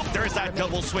this smoke. There's that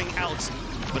double swing out,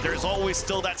 but there's always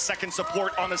still that second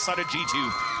support on the side of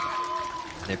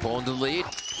G2. They pull into the lead.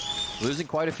 Losing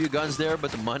quite a few guns there,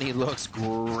 but the money looks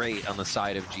great on the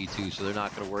side of G2, so they're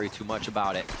not going to worry too much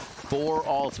about it. 4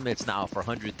 ultimates now for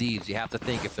 100 Thieves. You have to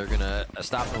think if they're going to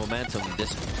stop the momentum,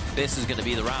 this is going to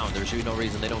be the round. There should be no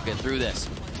reason they don't get through this.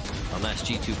 Unless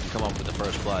G2 can come up with the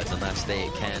first bloods, unless they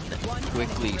can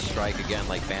quickly strike again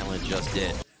like VALORANT just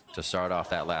did to start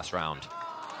off that last round.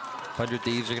 100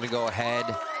 Thieves are going to go ahead,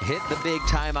 hit the big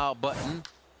timeout button,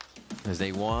 as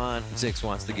Zix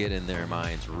wants to get in their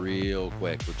minds real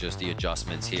quick with just the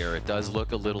adjustments here. It does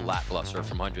look a little lackluster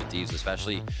from 100 Thieves,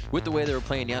 especially with the way they were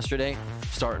playing yesterday,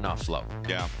 starting off slow.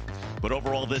 Yeah, but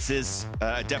overall this is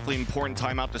definitely an important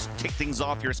timeout to kick things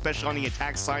off here, especially on the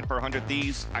attack side for 100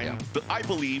 Thieves. I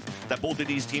believe that both of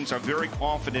these teams are very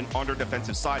confident on their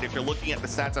defensive side. If you're looking at the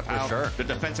stats of how the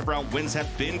defensive round wins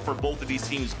have been for both of these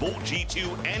teams, both G2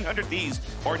 and 100 Thieves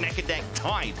are neck and neck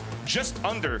tied just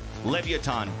under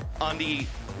Leviathan on the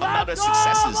amount of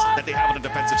successes that they have on the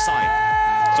defensive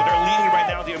side. So they're leading right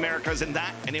now the Americas in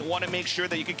that, and they want to make sure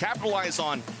that you can capitalize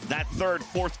on that 3rd,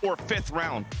 4th, or 5th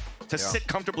round to sit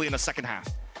comfortably in the second half.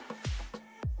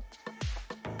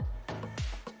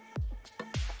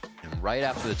 And right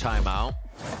after the timeout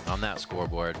on that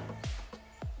scoreboard,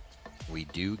 we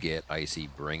do get Icy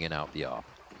bringing out the op.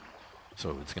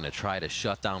 So it's going to try to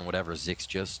shut down whatever Zix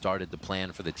just started to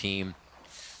plan for the team.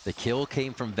 The kill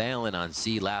came from VALORANT on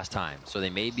C last time, so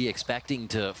they may be expecting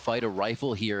to fight a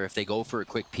rifle here if they go for a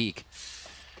quick peek.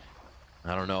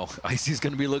 I don't know. Icy's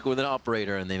going to be looking with an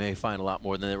operator, and they may find a lot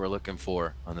more than they were looking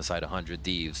for on the side of 100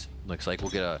 Thieves. Looks like we'll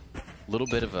get a little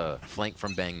bit of a flank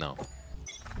from Bang, though.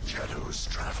 Shadows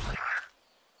traveling.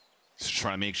 Just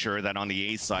trying to make sure that on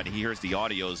the A side, he hears the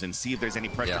audios and see if there's any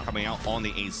pressure coming out on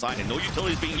the A side. And no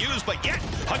utilities being used, but yet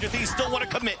 100 Thieves still want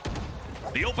to commit.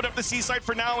 They open up the C side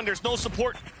for now, and there's no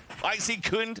support. Icy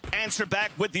couldn't answer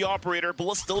back with the operator, but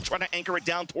we'll still try to anchor it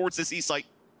down towards the C site.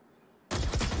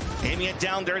 Aiming it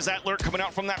down, there's that lurk coming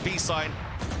out from that B side.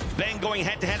 Bang going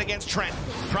head-to-head against Trent.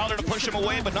 Prowler to push him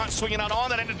away, but not swinging out on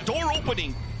that, and the door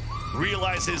opening.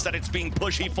 Realizes that it's being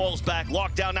pushed, he falls back.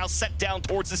 Lockdown now set down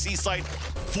towards the C site,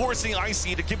 forcing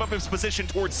Icy to give up his position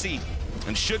towards C.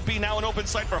 And should be now an open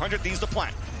site for 100 Thieves to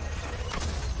plant.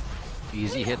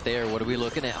 Easy hit there. What are we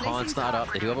looking at? Haunt's not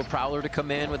up. They do have a Prowler to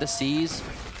come in with a Seize.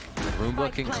 Room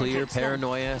looking clear,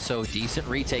 Paranoia, so decent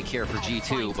retake here for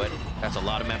G2, but that's a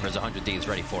lot of members, 100 Thieves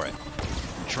ready for it.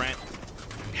 Trent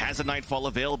has a Nightfall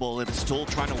available and is still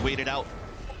trying to wait it out.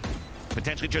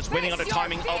 Potentially just waiting on the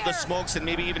timing of the smokes and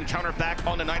maybe even counter back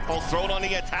on the Nightfall thrown on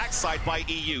the attack side by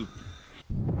EU.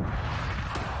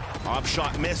 Off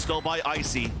shot missed though by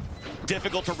Icy.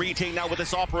 Difficult to retain now with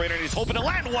this operator, and he's hoping to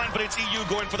land one, but it's EU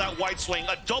going for that wide swing.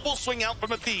 A double swing out from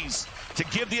the Thieves to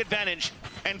give the advantage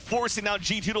and forcing now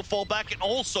G2 to fall back and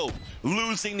also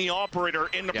losing the operator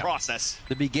in the process.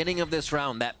 The beginning of this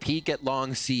round, that peak at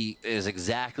long C is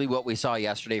exactly what we saw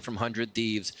yesterday from 100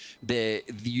 Thieves.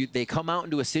 They come out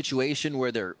into a situation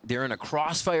where they're in a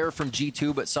crossfire from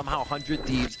G2, but somehow 100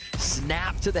 Thieves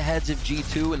snap to the heads of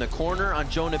G2 in the corner on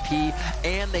Jonah P,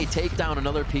 and they take down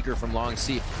another peaker from long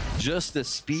C. Just the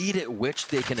speed at which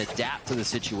they can adapt to the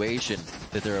situation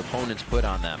that their opponents put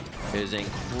on them is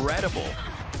incredible.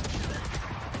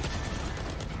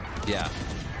 Yeah,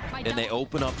 and they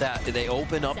open up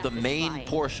the main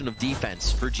portion of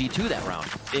defense for G2 that round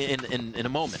in a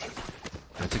moment.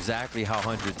 That's exactly how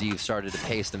 100 Thieves started to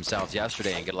pace themselves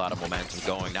yesterday and get a lot of momentum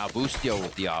going. Now Boostio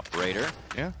with the operator.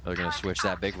 Yeah, they're gonna switch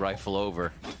that big rifle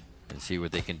over and see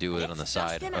what they can do with it on the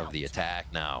side of the attack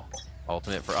now.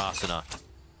 Ultimate for Asuna.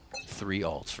 3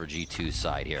 ults for G2's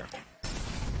side here.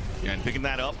 Yeah, and picking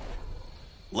that up.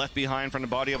 Left behind from the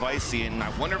body of Icy, and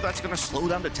I wonder if that's going to slow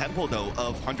down the tempo, though,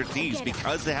 of 100 Thieves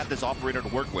because they have this operator to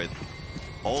work with.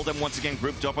 All of them, once again,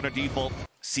 grouped up on a default.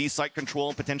 C-site control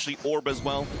and potentially orb as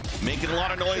well. Making a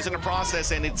lot of noise in the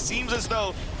process, and it seems as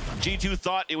though G2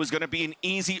 thought it was going to be an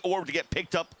easy orb to get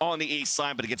picked up on the A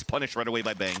side, but it gets punished right away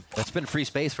by Bang. That's been free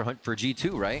space for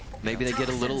G2, right? Maybe they get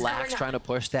a little lax trying to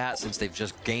push that since they've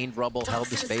just gained rubble, held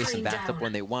the space, and backed up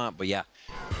when they want. But yeah,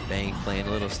 Bang playing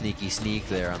a little sneaky sneak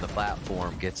there on the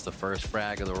platform, gets the first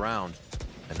frag of the round,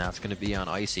 and that's going to be on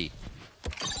Icy.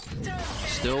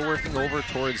 Still working over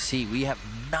towards C. We have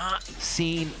not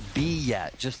seen B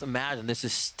yet. Just imagine, this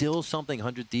is still something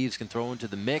 100 Thieves can throw into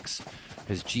the mix,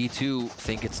 because G2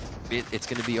 think it's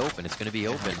going to be open. It's going to be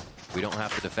open. We don't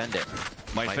have to defend it.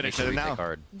 Might finish there now.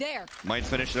 There. Might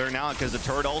finish there now because the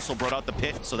turret also brought out the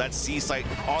pit, so that's C site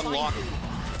on lock.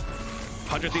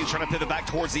 100 Thieves trying to pivot back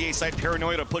towards the A side.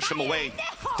 Paranoia to push them away.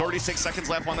 36 seconds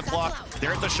left on the clock.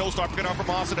 There's the showstopper picking up from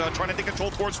Asuna, trying to take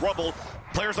control towards Rubble.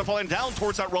 Players are falling down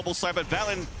towards that Rubble side, but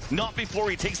Valen not before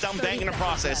he takes down Bang in the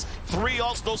process. 3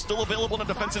 ults though still available on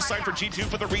the defensive side for G2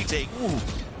 for the retake. Ooh.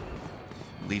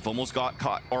 Leaf almost got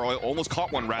caught, or almost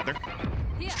caught one rather.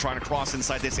 He's trying to cross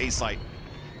inside this A site.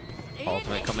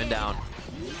 Ultimate coming down.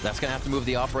 That's going to have to move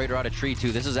the operator out of tree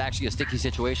too. This is actually a sticky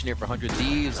situation here for 100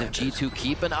 Thieves, and G2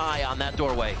 keep an eye on that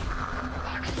doorway.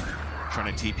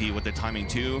 Trying to TP with the timing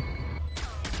too.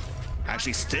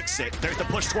 Actually sticks it. There's the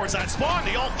push towards that spawn.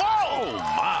 The ult. Oh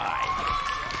my!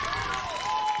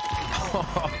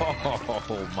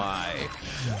 Oh my!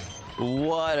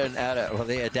 What an edit! Well,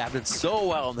 they adapted so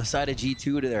well on the side of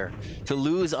G2 to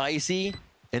lose Icy.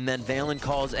 And then Valen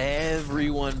calls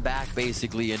everyone back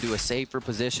basically into a safer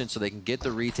position so they can get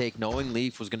the retake, knowing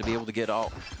Leaf was going to be able to get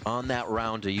out on that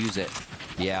round to use it.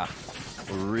 Yeah,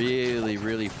 really,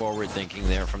 really forward thinking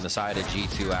there from the side of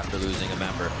G2 after losing a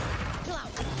member.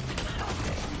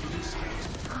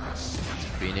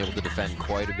 Being able to defend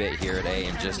quite a bit here at A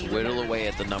and just whittle away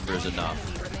at the numbers enough.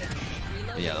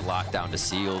 But yeah, the lockdown to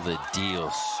seal the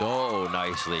deal so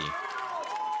nicely.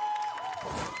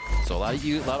 So a lot of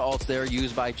ults there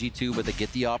used by G2, but they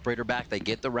get the operator back, they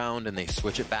get the round, and they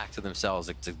switch it back to themselves.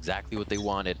 It's exactly what they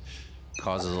wanted.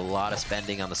 Causes a lot of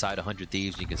spending on the side of 100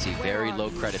 Thieves. You can see very low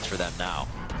credits for them now.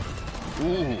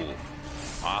 Ooh,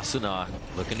 Asuna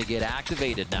looking to get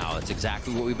activated now. That's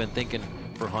exactly what we've been thinking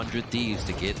for 100 Thieves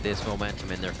to get this momentum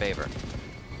in their favor.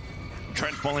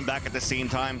 Trent falling back at the same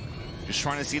time. Just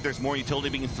trying to see if there's more utility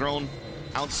being thrown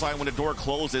outside when the door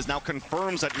closes. Now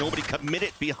confirms that nobody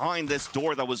committed behind this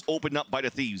door that was opened up by the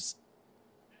Thieves.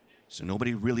 So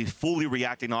nobody really fully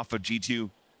reacting off of G2.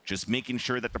 Just making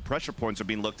sure that the pressure points are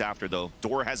being looked after though.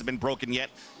 Door hasn't been broken yet.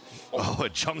 Oh, a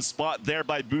jump spot there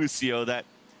by Boostio that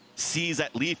sees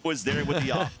that Leaf was there with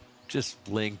the off. Just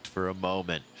blinked for a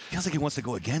moment. Feels like he wants to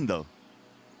go again though.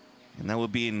 And that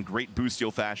would be in great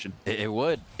Boostio fashion. It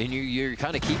would. And you're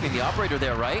kind of keeping the operator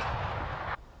there, right?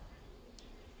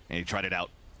 And he tried it out.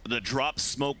 The drop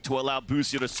smoke to allow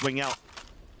Boostio to swing out.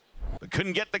 But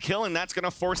couldn't get the kill, and that's going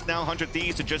to force now 100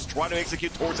 Thieves to just try to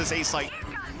execute towards this A site.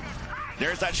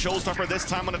 There's that showstopper this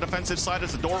time on the defensive side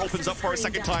as the door opens up for a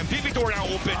second time. PB door now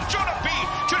open. Jonah P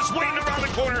just waiting around the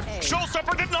corner.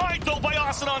 Showstopper denied though by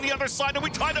Asuna on the other side, and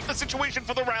we tied up the situation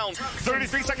for the round.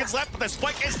 33 seconds left, but the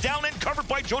spike is down and covered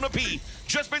by Jonah P.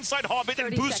 Just inside Hobbit,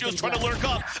 and Bucio's trying to lurk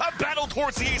up. A battle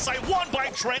towards the A side, won by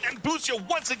Trent, and Bucio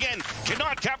once again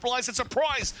cannot capitalize and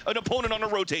surprise an opponent on a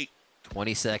rotate.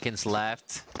 20 seconds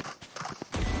left.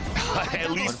 At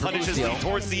least punishes me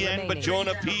towards the end, but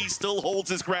Jonah P still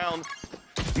holds his ground.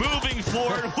 Moving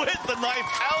forward with the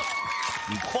knife out,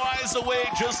 he flies away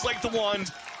just like the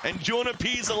wand, and Jonah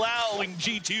P's allowing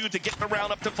G2 to get the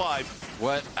round up to 5.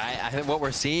 What I think what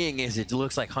we're seeing is it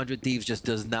looks like 100 Thieves just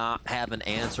does not have an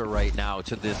answer right now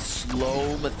to this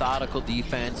slow, methodical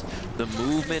defense, the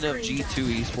movement of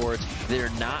G2 Esports. They're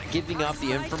not giving up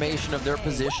the information of their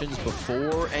positions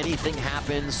before anything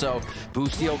happens, so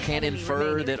Bucio can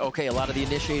infer that, okay, a lot of the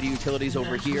initiator utilities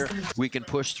over here, we can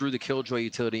push through the Killjoy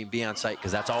utility and be on site,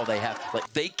 because that's all they have.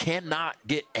 Like, they cannot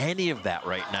get any of that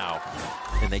right now,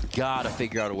 and they gotta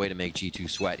figure out a way to make G2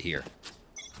 sweat here.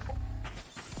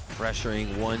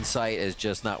 Pressuring one site is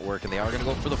just not working. They are going to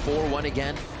go for the 4-1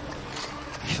 again.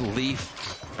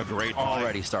 Leaf, a great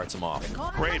already starts them off.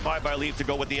 Great buy by Leaf to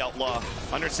go with the Outlaw.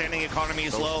 Understanding economy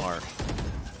is low. Smart.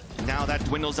 Now that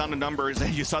dwindles down to numbers.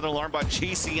 You saw the alarm bot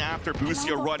chasing after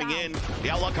Bucio running in. The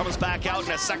Outlaw comes back out,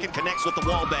 and a second connects with the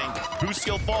wall bang.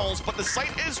 Bucio falls, but the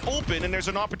site is open, and there's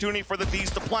an opportunity for the Thieves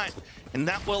to plant. And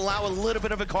that will allow a little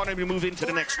bit of economy to move into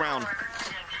the next round.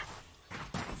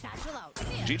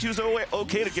 G2's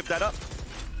okay to give that up.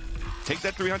 Take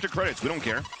that 300 credits. We don't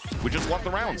care. We just want the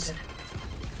rounds.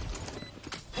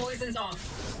 Poison's off.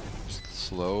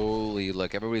 Slowly,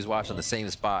 look, everybody's watching the same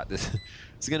spot. This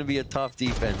is going to be a tough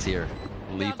defense here.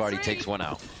 Leaf already takes one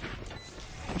out.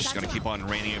 Just going to keep on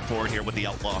raining it forward here with the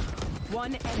Outlaw.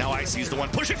 Now IC's the one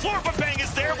pushing forward, but Bang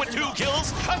is there with 2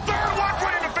 kills. A third one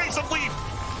right in the face of Leaf.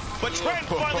 But Trent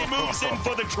finally moves in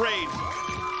for the trade.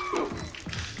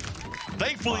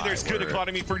 Thankfully, there's good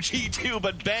economy for G2,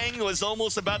 but Bang was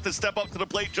almost about to step up to the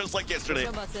plate just like yesterday.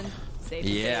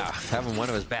 Yeah, having one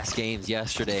of his best games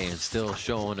yesterday and still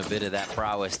showing a bit of that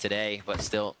prowess today, but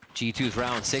still G2's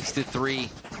round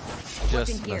 6-3.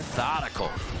 Just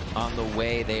methodical on the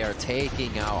way they are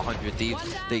taking out 100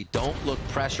 Thieves. They don't look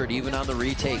pressured even on the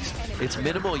retakes. It's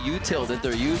minimal util that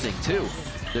they're using too.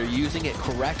 They're using it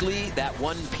correctly. That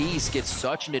one piece gets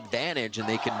such an advantage, and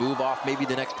they can move off maybe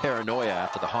the next paranoia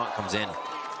after the haunt comes in.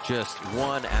 Just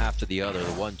one after the other,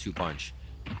 the 1-2 punch.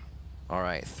 All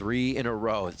right, 3 in a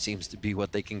row. It seems to be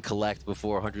what they can collect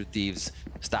before 100 Thieves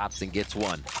stops and gets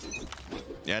one.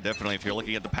 Yeah, definitely. If you're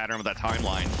looking at the pattern of that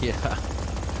timeline. Yeah.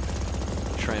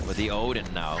 Trent with the Odin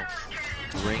now.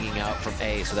 Ringing out from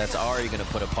A, so that's already going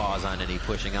to put a pause on any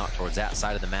pushing out towards that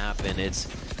side of the map, and it's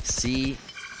C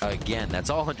again.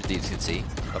 That's all 100 Thieves can see,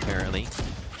 apparently.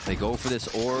 They go for this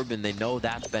orb, and they know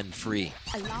that's been free.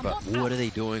 But what are they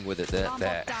doing with it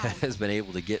that has been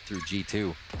able to get through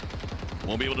G2?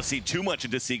 Won't be able to see too much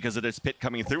into C because of this pit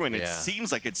coming through, and it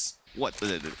seems like it's, what,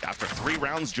 after 3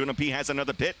 rounds, Jonah P has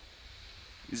another pit?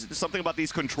 There's something about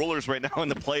these controllers right now in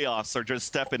the playoffs are just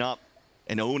stepping up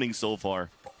and owning so far.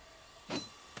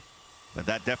 But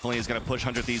that definitely is going to push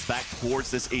 100 Thieves back towards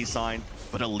this A side,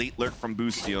 but a late lurk from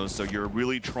Bucio, so you're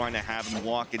really trying to have him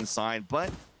walk inside.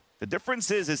 But the difference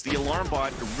is the alarm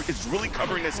bot is really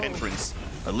covering this entrance.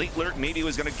 A late lurk maybe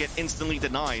was going to get instantly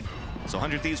denied, so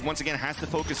 100 Thieves once again has to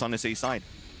focus on this A side.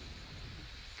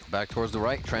 Back towards the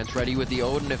right, Trent's ready with the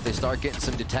Odin. If they start getting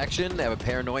some detection, they have a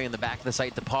paranoia in the back of the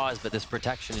site to pause, but this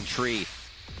protection and tree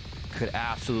could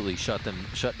absolutely shut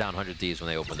down 100 Thieves when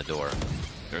they open the door.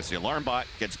 There's the alarm bot,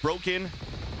 gets broken.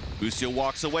 Bucio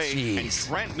walks away. And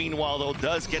Trent, meanwhile, though,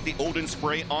 does get the Odin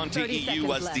spray onto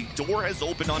EU as the door has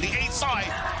opened on the A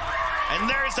side. And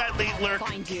there's that late lurk.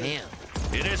 Damn.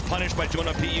 It is punished by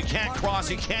Jonah P. You can't cross,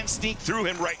 you can't sneak through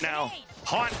him right now.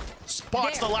 Haunt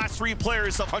spots the last 3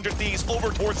 players of 100 Thieves over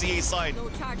towards the A side.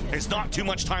 There's not too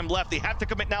much time left. They have to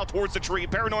commit now towards the tree.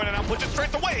 Paranoia now pushes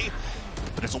Trent away.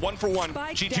 But it's a 1-for-1.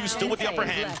 G2 still with the upper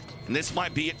hand. And this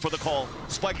might be it for the call.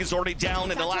 Spike is already down,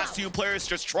 and the last 2 players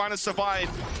just trying to survive.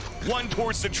 One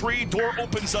towards the tree. Door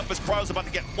opens up as Prow's about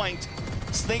to get flanked.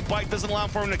 Snakebite doesn't allow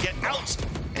for him to get out.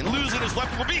 And losing his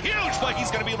weapon will be huge, but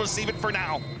he's going to be able to save it for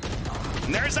now.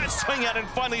 And there's that swing out, and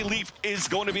finally Leaf is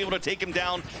going to be able to take him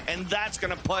down. And that's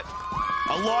going to put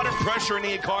a lot of pressure in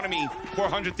the economy for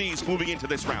 100 Thieves moving into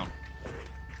this round.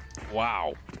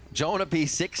 Wow. Jonah P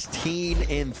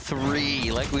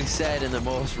 16-3. Like we said in the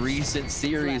most recent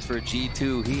series for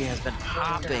G2, he has been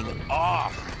popping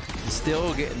off.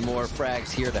 Still getting more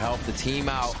frags here to help the team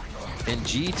out. And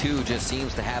G2 just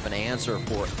seems to have an answer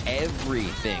for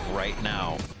everything right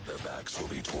now.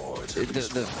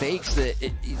 the fakes that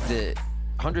the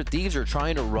 100 Thieves are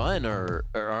trying to run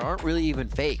aren't really even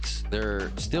fakes.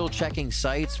 They're still checking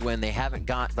sites when they haven't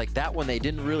got, like that one, they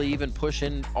didn't really even push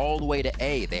in all the way to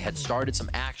A. They had started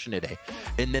some action at A,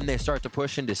 and then they start to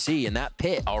push into C, and that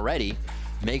pit already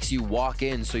makes you walk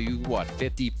in, so you, what,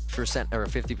 50% or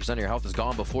 50% of your health is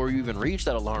gone before you even reach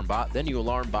that alarm bot. Then you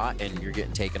alarm bot, and you're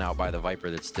getting taken out by the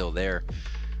Viper that's still there.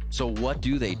 So what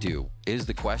do they do is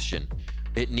the question.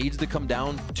 It needs to come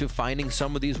down to finding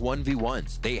some of these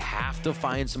 1v1s. They have to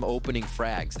find some opening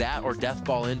frags, that or death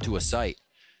ball into a site,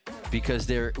 because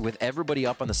they're, with everybody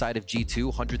up on the side of G2,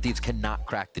 100 Thieves cannot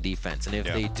crack the defense. And if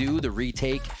they do, the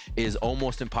retake is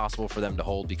almost impossible for them to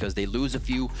hold because they lose a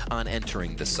few on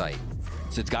entering the site.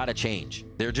 So it's got to change.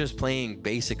 They're just playing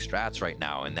basic strats right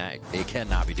now, and that they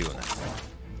cannot be doing that.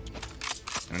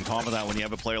 And on top of that, when you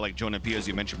have a player like Jonah P, as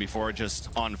you mentioned before, just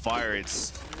on fire,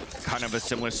 it's kind of a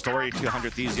similar story to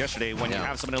 100 Thieves yesterday. When you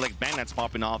have somebody like Ben that's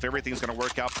popping off, everything's going to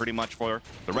work out pretty much for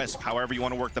the rest. However you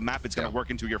want to work the map, it's going to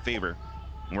work into your favor.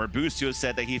 And where Boostio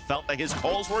said that he felt that his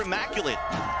calls were immaculate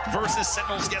versus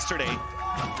Sentinels yesterday.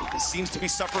 It seems to be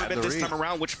suffering a bit this time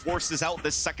around, which forces out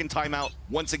this second time out.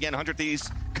 Once again, 100 Thieves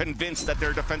convinced that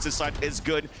their defensive side is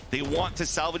good. They want to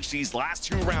salvage these last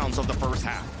 2 rounds of the first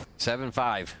half.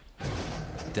 7-5.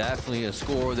 Definitely a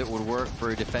score that would work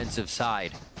for a defensive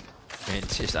side. And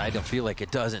just, I don't feel like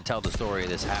it doesn't tell the story of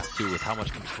this half too, with how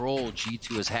much control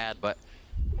G2 has had. But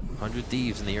 100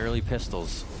 Thieves and the early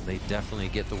pistols, they definitely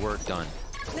get the work done.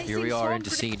 Here we are into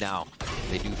C now.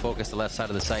 They do focus the left side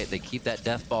of the site. They keep that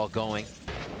death ball going.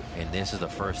 And this is the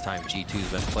first time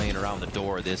G2's been playing around the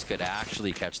door. This could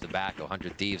actually catch the back of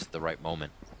 100 Thieves at the right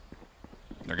moment.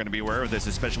 They're going to be aware of this,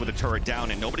 especially with the turret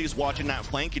down, and nobody's watching that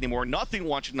flank anymore. Nothing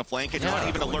watching the flank, and not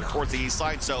even alert towards the east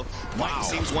side. So Mike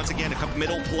seems once again a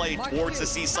middle play towards the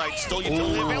C side. Still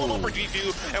utility available for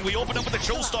G2, and we open up with a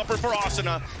showstopper for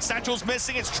Asuna. Satchel's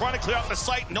missing. It's trying to clear out the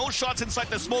site. No shots inside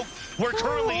the smoke. We're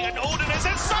currently, and Odin is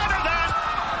inside of that.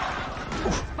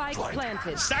 Spike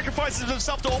planted. Sacrifices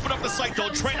himself to open up the site, though.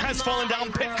 Trent has fallen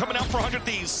down. Pit coming out for 100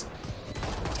 Thieves.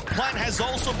 Plant has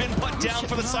also been put down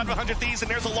for the side of 100 Thieves, and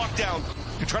there's a lockdown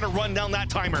to try to run down that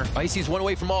timer. Icy's one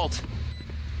away from ult.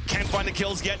 Can't find the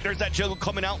kills yet. There's that juggle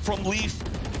coming out from Leaf.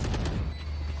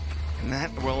 And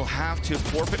that will have to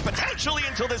forfeit potentially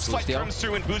until this fight comes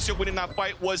through, and Boostio winning that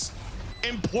fight was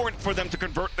important for them to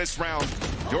convert this round.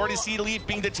 You already see Leaf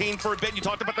being detained for a bit. You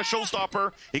talked about the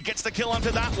showstopper. He gets the kill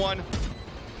onto that one.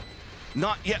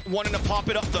 Not yet wanting to pop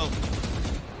it up, though.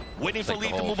 Waiting for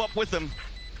Leaf to move up with him.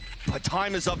 But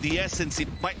time is of the essence. It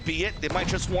might be it. They might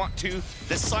just want to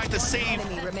decide to save.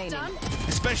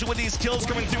 Especially with these kills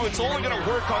coming through, it's only going to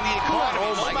work on the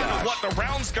economy. No matter what the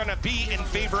round's going to be in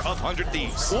favor of 100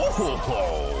 Thieves.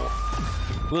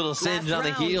 Little singe on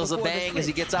the heels of Bang as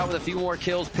he gets out with a few more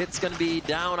kills. Pit's going to be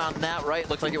down on that, right?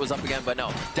 Looked like it was up again, but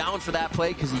no. Down for that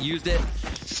play because he used it.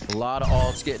 A lot of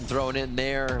ults getting thrown in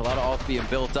there. A lot of ults being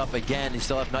built up again. You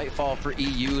still have Nightfall for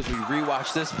EU as we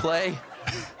rewatch this play.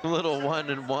 A little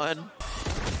 1-and-1.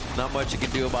 Not much you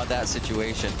can do about that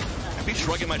situation. I'd be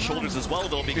shrugging my shoulders as well,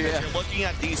 though, because you're looking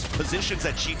at these positions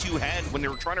that G2 had when they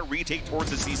were trying to retake towards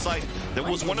the C side. There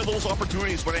was one of those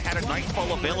opportunities where they had a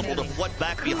Nightfall available to flood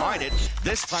back behind it.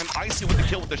 This time, Icy with the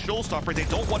kill with the showstopper. They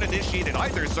don't want to initiate it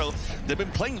either, so they've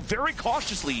been playing very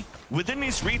cautiously within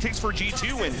these retakes for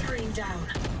G2,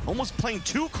 and almost playing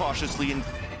too cautiously and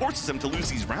forces them to lose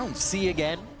these rounds. C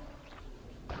again.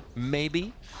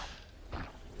 Maybe.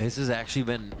 This has actually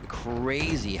been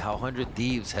crazy how 100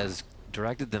 Thieves has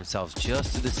directed themselves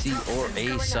just to the C or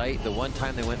A site. The one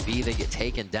time they went B, they get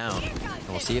taken down. And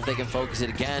we'll see if they can focus it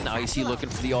again. Icy looking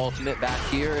for the ultimate back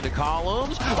here into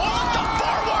columns. On the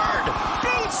forward!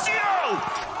 Boostio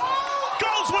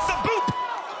goes with the boop!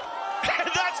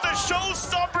 And that's the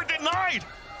showstopper denied!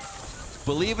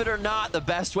 Believe it or not, the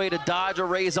best way to dodge a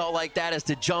raise out like that is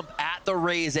to jump at the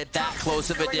raise at that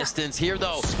close of a distance. Here,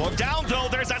 though. Well, down, though.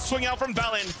 There's that swing out from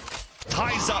Valen.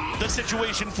 Ties up the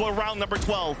situation for round number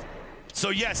 12. So,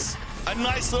 yes, a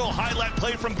nice little highlight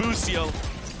play from Boostio.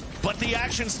 But the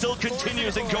action still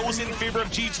continues and goes in favor of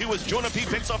G2 as Jonah P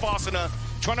picks up Asuna,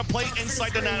 trying to play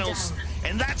inside the nanos.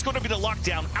 And that's going to be the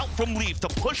lockdown out from Leaf to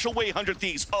push away 100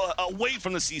 Thieves, away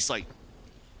from the C site.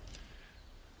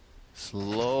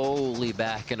 Slowly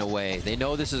backing away. They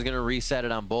know this is going to reset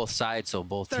it on both sides, so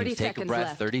both teams take a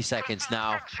breath. 30 seconds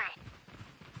now.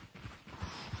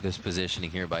 This positioning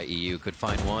here by EU could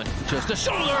find one. Just a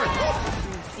shoulder!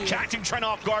 Catching Trent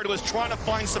off guard, was trying to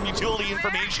find some utility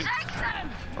information.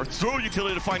 Or throw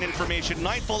utility to find information.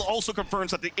 Nightfall also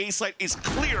confirms that the A site is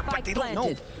clear, but they don't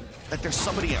know. that there's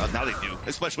somebody, now they do,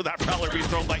 especially with that Prowler being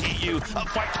thrown by EU. A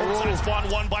fight towards that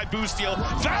spawn won by Boostio.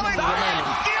 Valen,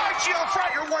 the IGL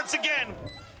fragger once again.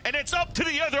 And it's up to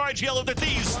the other IGL of the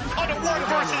Thieves on a 1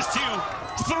 versus 2.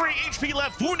 3 HP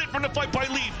left, wounded from the fight by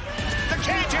Leaf. The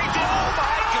KJ did, oh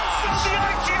my God! The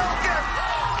IGL death!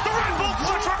 The Red Bull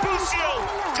clutch for Boostio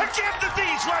to give the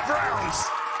Thieves 5 rounds.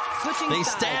 He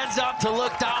stands up to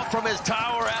look down from his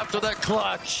tower after the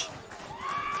clutch.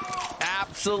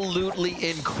 Absolutely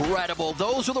incredible.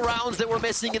 Those were the rounds that were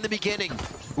missing in the beginning,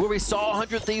 where we saw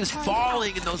 100 Thieves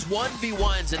falling in those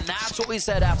 1v1s, and that's what we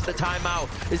said after the timeout,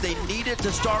 is they needed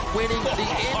to start winning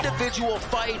the individual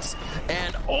fights,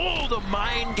 and all the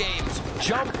mind games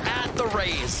jump at the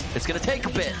Rays. It's going to take a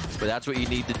bit, but that's what you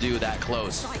need to do that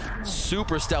close.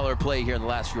 Super stellar play here in the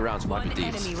last few rounds from 100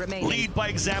 Thieves. Lead by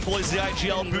example is the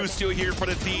IGL Boostio here for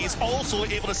the Thieves, also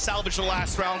able to salvage the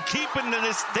last round, keeping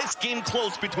this game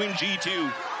close between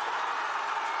G2.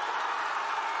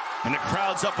 And the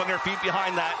crowd's up on their feet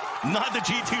behind that. Not the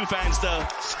G2 fans, though.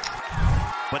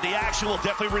 But the action will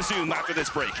definitely resume after this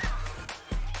break.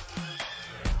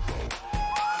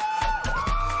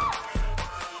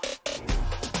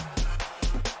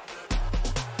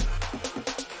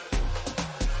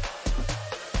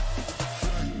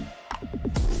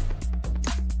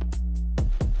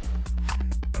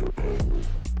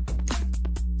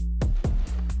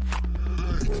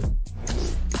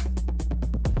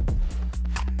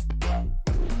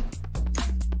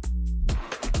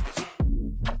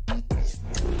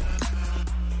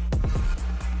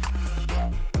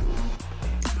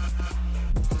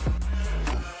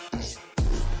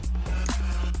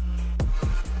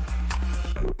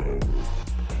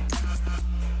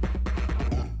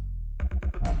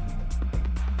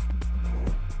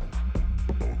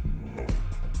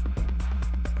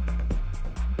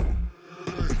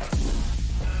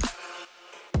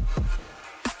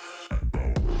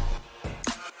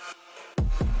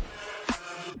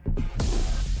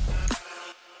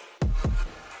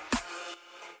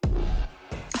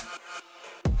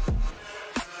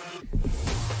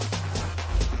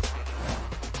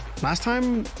 Last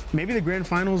time, maybe the grand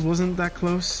finals wasn't that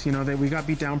close. You know, we got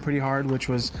beat down pretty hard, which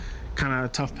was kind of a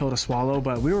tough pill to swallow.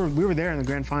 But we were there in the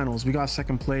grand finals. We got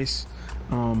second place,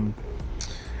 and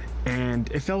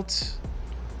it felt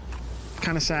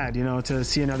kind of sad, you know, to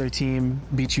see another team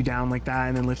beat you down like that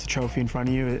and then lift the trophy in front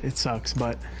of you. It sucks,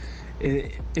 but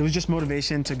it was just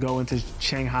motivation to go into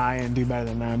Shanghai and do better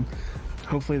than them.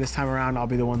 Hopefully this time around, I'll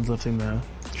be the ones lifting the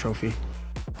trophy.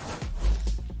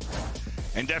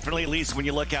 And definitely, at least when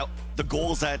you look at the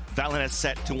goals that VALORANT has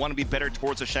set to want to be better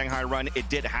towards the Shanghai run, it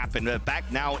did happen.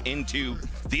 Back now into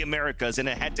the Americas in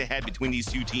a head-to-head between these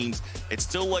two teams. It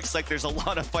still looks like there's a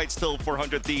lot of fights still for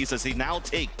 100 Thieves as they now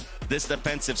take this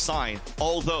defensive sign,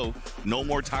 although no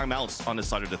more timeouts on the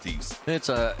side of the Thieves.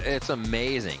 It's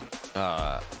amazing.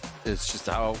 It's just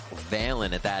how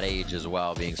VALORANT at that age as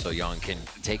well, being so young, can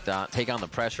take on the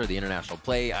pressure, the international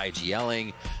play,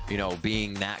 IGLing, you know,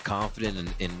 being that confident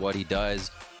in what he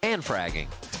does, and fragging.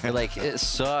 Like, it's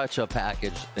such a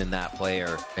package in that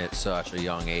player at such a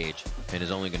young age, and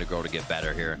is only going to grow to get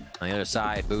better here. On the other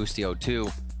side, Boostio 2,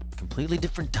 completely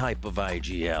different type of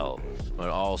IGL, but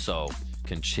also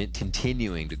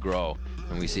continuing to grow.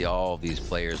 And we see all of these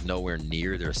players nowhere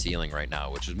near their ceiling right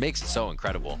now, which makes it so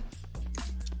incredible.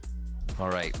 All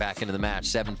right, back into the match.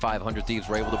 7-500 Thieves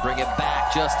were able to bring it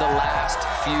back just the last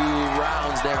few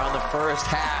rounds there on the first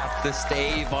half to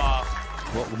stave off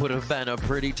what would have been a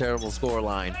pretty terrible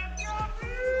scoreline.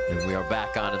 And we are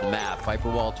back onto the map.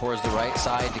 Viper wall towards the right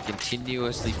side to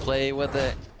continuously play with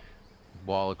it.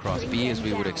 Wall across B as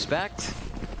we would expect.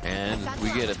 And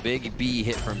we get a big B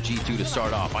hit from G2 to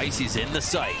start off. Icy's in the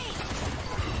sight.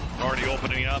 Already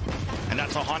opening up, and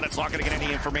that's a Han that's not going to get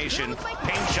any information.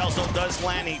 Pain Shells though does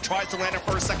land. He tries to land it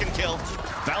for a second kill.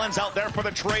 VALORANT's out there for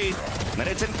the trade, and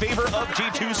it's in favor of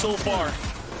G2 so far.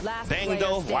 Bang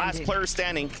though, last player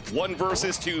standing, 1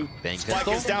 versus 2. Spike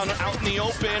is down out in the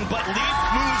open, but Leaf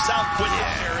moves out with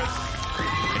it,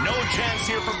 Sheriff. And no chance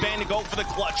here for Bang to go for the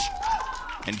clutch.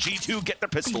 And G2 get the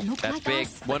pistol. That's big.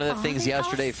 One of the things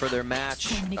yesterday for their match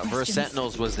versus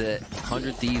Sentinels was that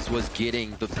 100 Thieves was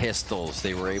getting the pistols.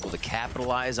 They were able to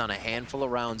capitalize on a handful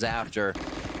of rounds after,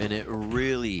 and it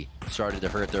really started to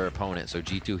hurt their opponent. So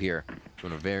G2 here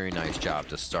doing a very nice job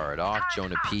to start off.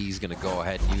 Jonah P is going to go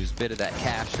ahead and use a bit of that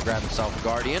cash to grab himself a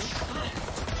Guardian.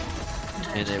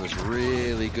 And it was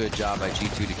really good job by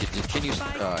G2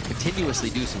 to continuously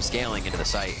do some scaling into the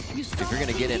site. If you're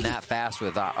going to get in that fast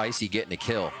with Icy getting a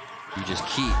kill, you just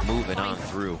keep moving on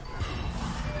through.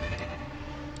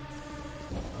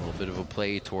 A little bit of a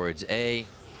play towards A.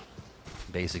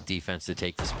 basic defense to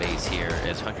take the space here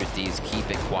as 100 Thieves keep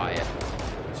it quiet.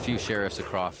 There's a few sheriffs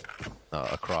across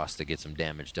to get some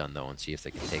damage done though and see if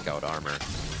they can take out armor.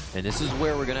 And this is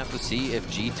where we're gonna have to see if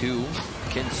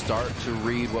G2 can start to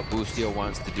read what Boostio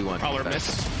wants to do on Prowler defense.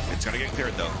 miss. It's gonna get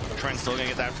cleared though. Trent's still gonna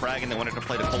get that frag and they wanted to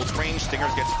play the close range.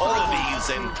 Stingers gets all of these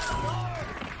and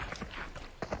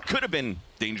could have been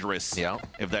dangerous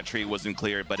if that tree wasn't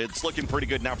cleared, but it's looking pretty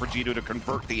good now for G2 to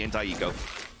convert the anti-eco.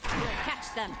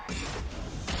 Catch them.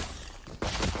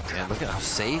 And look at how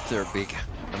safe they're being.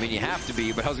 I mean, you have to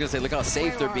be, but I was gonna say, look how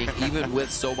safe they're being, even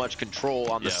with so much control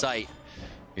on the site.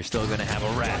 You're still gonna have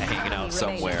a rat hanging out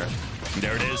somewhere. And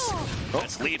there it is.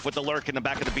 That's Leaf with the lurk in the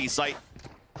back of the B site.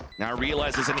 Now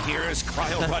realizes in here is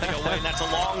Cryo running away, and that's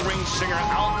a long-range stinger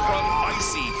out from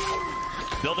Icy.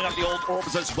 Building up the old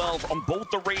orbs as well on both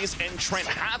the Raze and Trent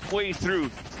halfway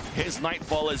through his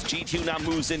Nightfall as G2 now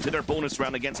moves into their bonus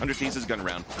round against 100 Thieves' gun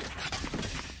round.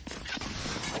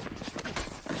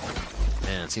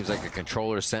 Man, it seems like a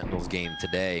controller Sentinels game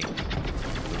today.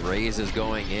 The Razes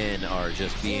going in are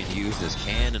just being used as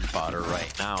cannon fodder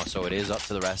right now, so it is up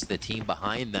to the rest of the team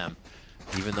behind them.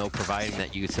 Even though providing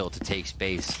that util to take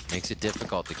space makes it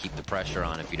difficult to keep the pressure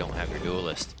on if you don't have your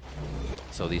duelist.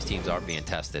 So these teams are being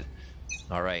tested.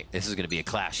 All right, this is going to be a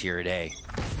clash here today.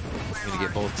 We're going to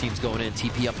get both teams going in,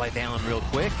 TP up by Valen real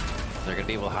quick. They're going to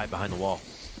be able to hide behind the wall.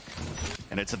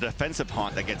 And it's a defensive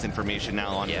haunt that gets information now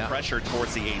on pressure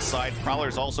towards the A side.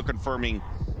 Prowler's also confirming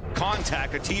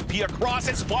contact. A TP across.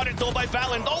 It's spotted though by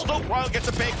Valen. Although Prowler gets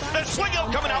a pick. The swing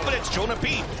out coming out, but it's Jonah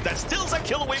P. That steals a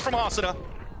kill away from Asuna.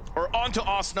 Or onto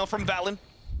Asuna from Valen.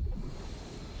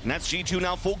 And that's G2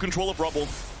 now full control of Rubble.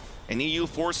 And EU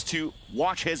forced to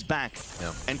watch his back,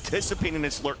 anticipating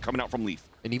this lurk coming out from Leaf.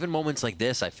 And even moments like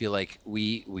this, I feel like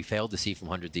we failed to see from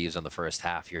 100 Thieves on the first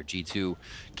half here. G2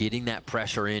 getting that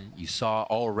pressure in. You saw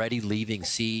already leaving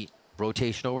C,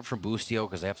 rotation over from Boostio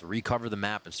because they have to recover the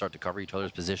map and start to cover each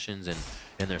other's positions in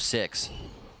their 6.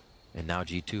 And now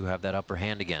G2 have that upper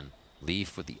hand again.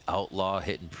 Leaf with the Outlaw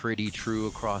hitting pretty true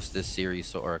across this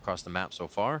series, or across the map so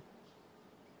far.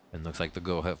 And looks like they'll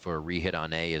go ahead for a re-hit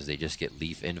on A as they just get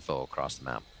Leaf info across the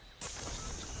map.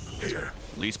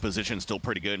 Leaf's position still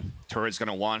pretty good. Turret's going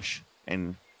to watch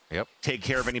and take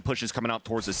care of any pushes coming out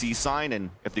towards the C side. And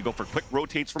if they go for quick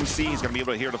rotates from C, he's going to be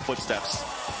able to hear the footsteps.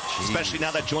 Especially now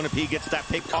that Jonah P gets that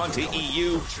pick onto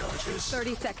EU.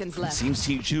 30 seconds left. Seems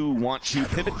T2 wants to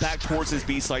pivot back towards his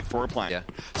B site for a plant. Yeah,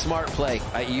 smart play.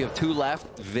 You have 2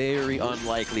 left. Very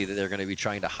unlikely that they're going to be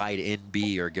trying to hide in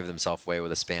B or give themselves away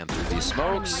with a spam through these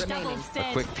smokes. A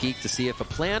quick peek to see if a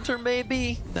planter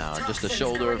maybe. No, just the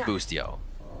shoulder of Boostio.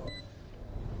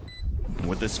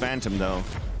 With this Phantom though,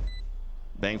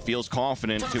 Bang feels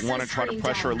confident to want to try to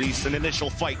pressure at least an initial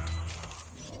fight.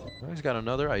 He's got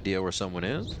another idea where someone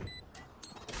is.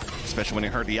 Especially when he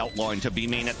heard the Outlaw into B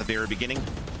main at the very beginning.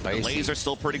 The lays are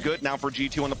still pretty good now for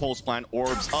G2 on the pulse plant.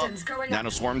 Orbs up, Nano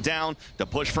Swarm down, the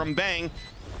push from Bang,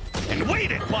 and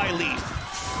waited by Leaf.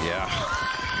 Yeah.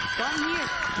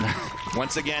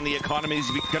 Once again, the economy is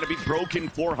going to be broken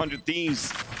for 100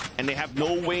 Thieves, and they have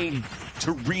no way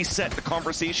to reset the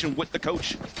conversation with the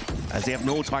coach, as they have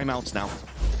no timeouts now.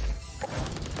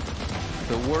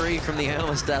 The worry from the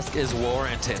analyst desk is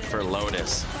warranted for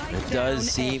Lotus. It does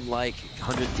seem like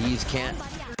 100 Thieves can't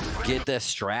get the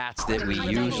strats that we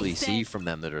usually see from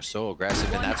them that are so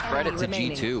aggressive, and that's credit to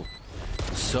G2.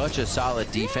 Such a solid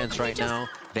defense right now.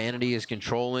 Vanity is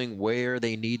controlling where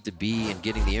they need to be and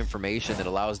getting the information that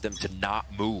allows them to not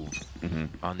move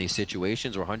on these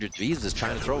situations where 100 Thieves is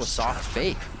trying to throw a soft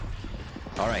fake.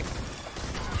 All right.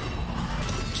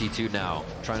 G2 now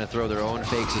trying to throw their own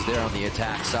fakes as they're on the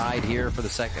attack side here for the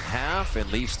second half,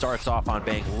 and Leaf starts off on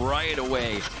Bang right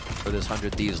away for this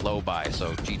 100 Thieves low buy,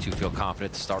 so G2 feel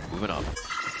confident to start moving up.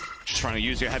 Just trying to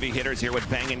use your heavy hitters here with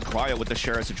Bang and Cryo with the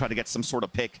Sheriffs to try to get some sort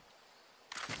of pick.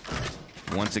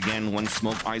 Once again, one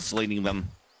smoke isolating them.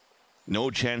 No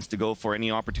chance to go for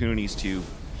any opportunities to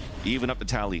even up the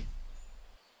tally.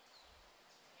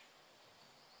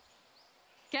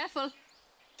 Careful.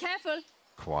 Careful.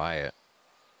 Quiet.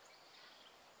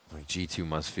 Like G2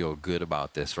 must feel good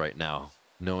about this right now,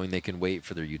 knowing they can wait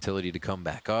for their utility to come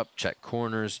back up, check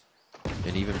corners,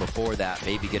 and even before that,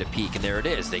 maybe get a peek. And there it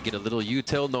is. They get a little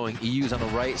util, knowing EU's on the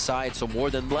right side, so more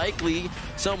than likely,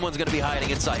 someone's going to be hiding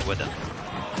in sight with them.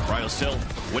 Cryo still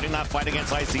winning that fight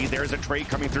against IC. There's a trade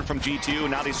coming through from G2.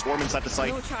 Now they swarm inside the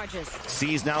site. No charges.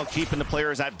 C's now keeping the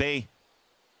players at bay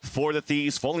for the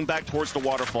Thieves, falling back towards the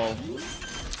waterfall.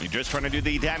 You're just trying to do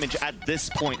the damage at this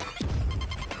point.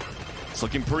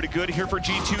 It's looking pretty good here for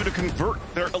G2 to convert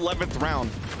their 11th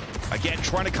round. Again,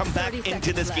 trying to come back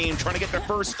into this game, trying to get their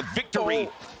first victory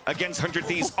against 100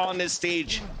 Thieves on this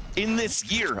stage in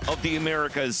this year of the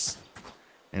Americas.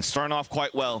 And starting off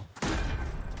quite well.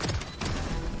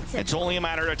 It's only a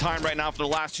matter of time right now for the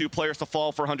last two players to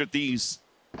fall for 100 Thieves.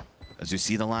 As you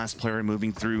see the last player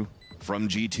moving through from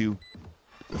G2.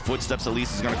 The footsteps, at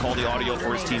least, is going to call the audio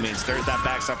for his teammates. There's that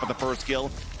backside for the first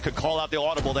kill. Could call out the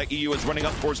audible that EU is running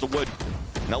up towards the wood.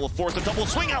 That will force a double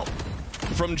swing out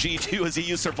from G2 as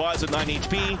EU survives with 9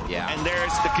 HP. Yeah. And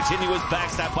there's the continuous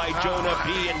backstab by Jonah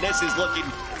P. And this is looking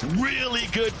really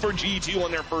good for G2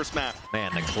 on their first map.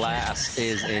 Man, the class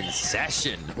is in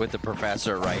session with the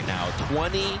Professor right now.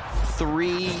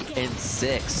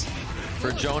 23-6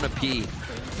 for Jonah P.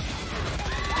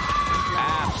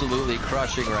 Absolutely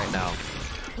crushing right now.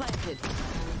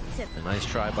 A nice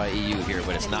try by EU here,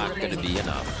 but it's not going to be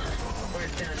enough.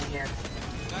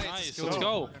 Nice. Let's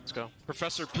go. Let's go.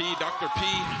 Professor P, Dr. P.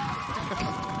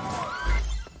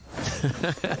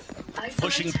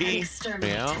 Pushing P.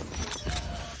 Yeah.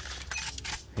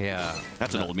 Yeah.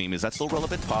 That's an old meme. Is that still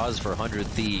relevant? Pause for 100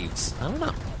 Thieves. I don't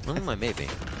know. Maybe.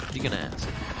 You can ask.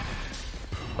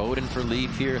 Odin for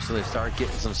Leaf here, so they start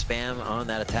getting some spam on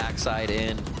that attack side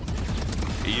in.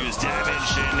 Use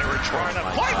damage, and they were trying to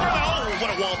fight for the... Oh, what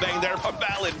a wall bang there from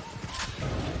Valid.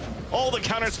 All the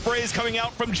counter sprays coming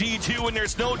out from G2, and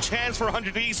there's no chance for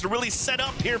 100 Thieves to really set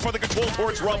up here for the control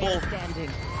towards Rumble.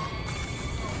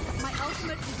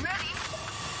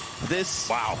 This,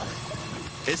 wow,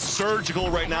 is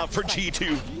surgical right now for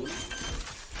G2.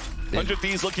 100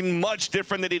 Thieves looking much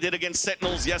different than they did against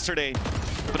Sentinels yesterday.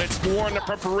 But it's more in the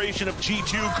preparation of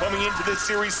G2 coming into this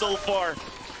series so far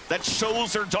that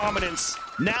shows their dominance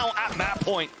now at map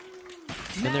point.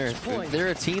 And they're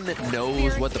a team that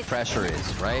knows what the pressure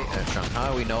is, right? At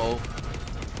Shanghai, we know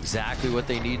exactly what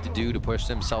they need to do to push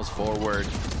themselves forward.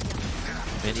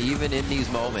 And even in these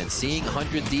moments, seeing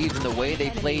 100 Thieves in the way they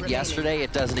played yesterday,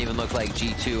 it doesn't even look like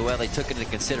G2. Well, they took it into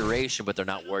consideration, but they're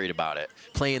not worried about it.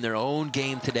 Playing their own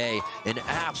game today and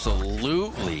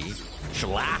absolutely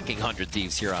shellacking 100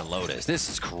 Thieves here on Lotus.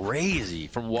 This is crazy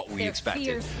from what we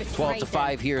expected.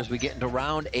 12-5 here as we get into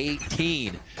round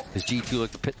 18. As G2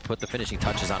 look to put the finishing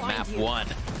touches on map 1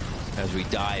 as we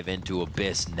dive into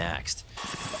Abyss next.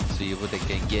 See what they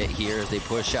can get here as they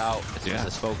push out.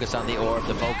 Let's focus on the orb,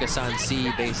 the focus on C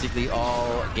basically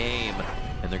all game.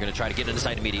 And they're going to try to get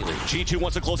inside immediately. G2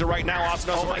 wants to close it right now.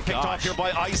 Asuna picked off here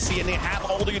by Icy, and they have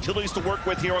all the utilities to work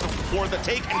with here for the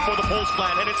take and for the pulse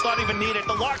plan, and it's not even needed.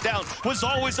 The lockdown was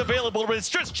always available, but it's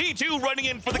just G2 running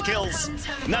in for the kills.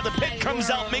 Now the pit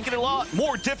comes out, making it a lot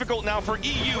more difficult now for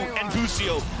EU and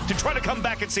Busio to try to come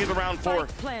back and save the round for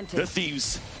the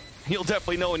Thieves. You'll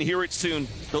definitely know and hear it soon.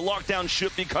 The lockdown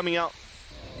should be coming out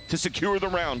to secure the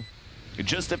round. It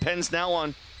just depends now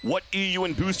on what EU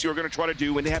and Busio are going to try to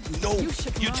do when they have no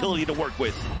utility to work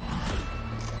with.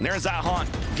 And there's that haunt.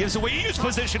 Gives away EU's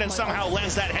position and somehow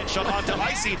lands that headshot onto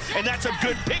Icy. And that's a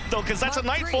good pick, though, because that's a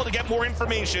Nightfall to get more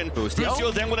information.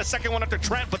 Busio then with a second one after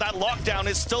Trent, but that lockdown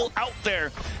is still out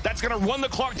there. That's going to run the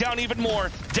clock down even more.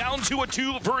 Down to a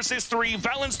 2 versus 3.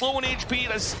 Valent's low in HP.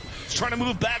 That's trying to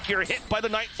move back here, hit by the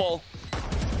Nightfall.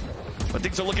 But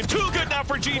things are looking too good now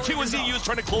for G2 as EU is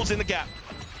trying to close in the gap.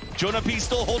 Jonah P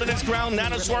still holding his ground.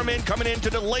 Nanoswarm in, coming in to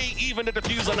delay even to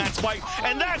defuse on that spike.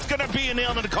 And that's going to be a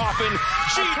nail in the coffin.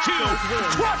 G2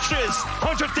 crushes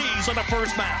 100 Thieves on the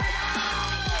first map.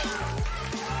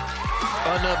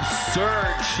 An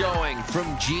absurd showing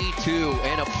from G2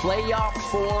 and a playoff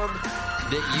form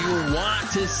that you want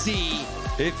to see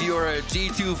if you're a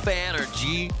G2 fan or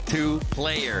G2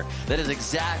 player. That is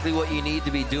exactly what you need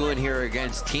to be doing here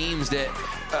against teams that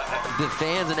the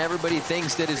fans and everybody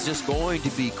thinks that is just going to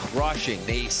be crushing.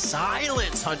 They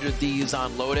silence 100 Thieves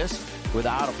on Lotus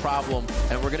without a problem,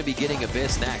 and we're going to be getting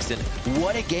Abyss next. And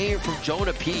what a game from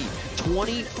Jonah P.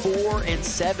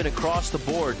 24-7 across the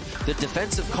board. The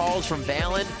defensive calls from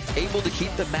Valen, able to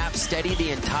keep the map steady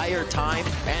the entire time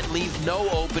and leave no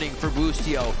opening for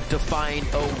Busio to find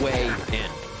a way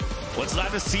in. Let's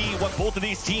glad to see what both of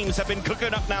these teams have been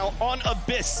cooking up now on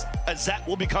Abyss, as that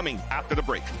will be coming after the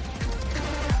break.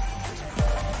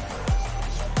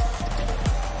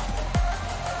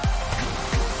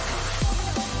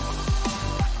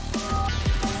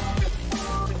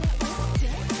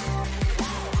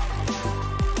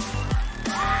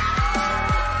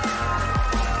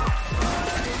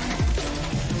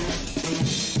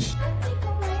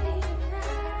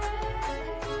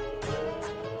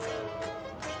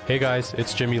 Hey guys,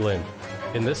 it's Jimmy Lin.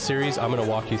 In this series, I'm going to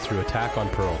walk you through attack on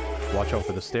Pearl. Watch out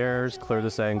for the stairs, clear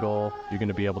this angle. You're going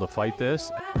to be able to fight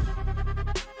this.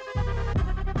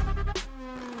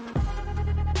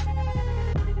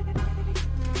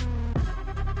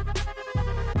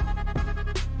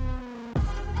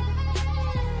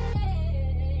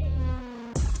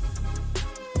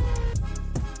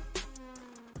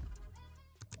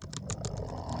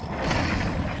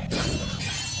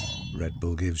 Red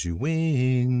Bull gives you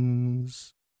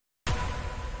wings.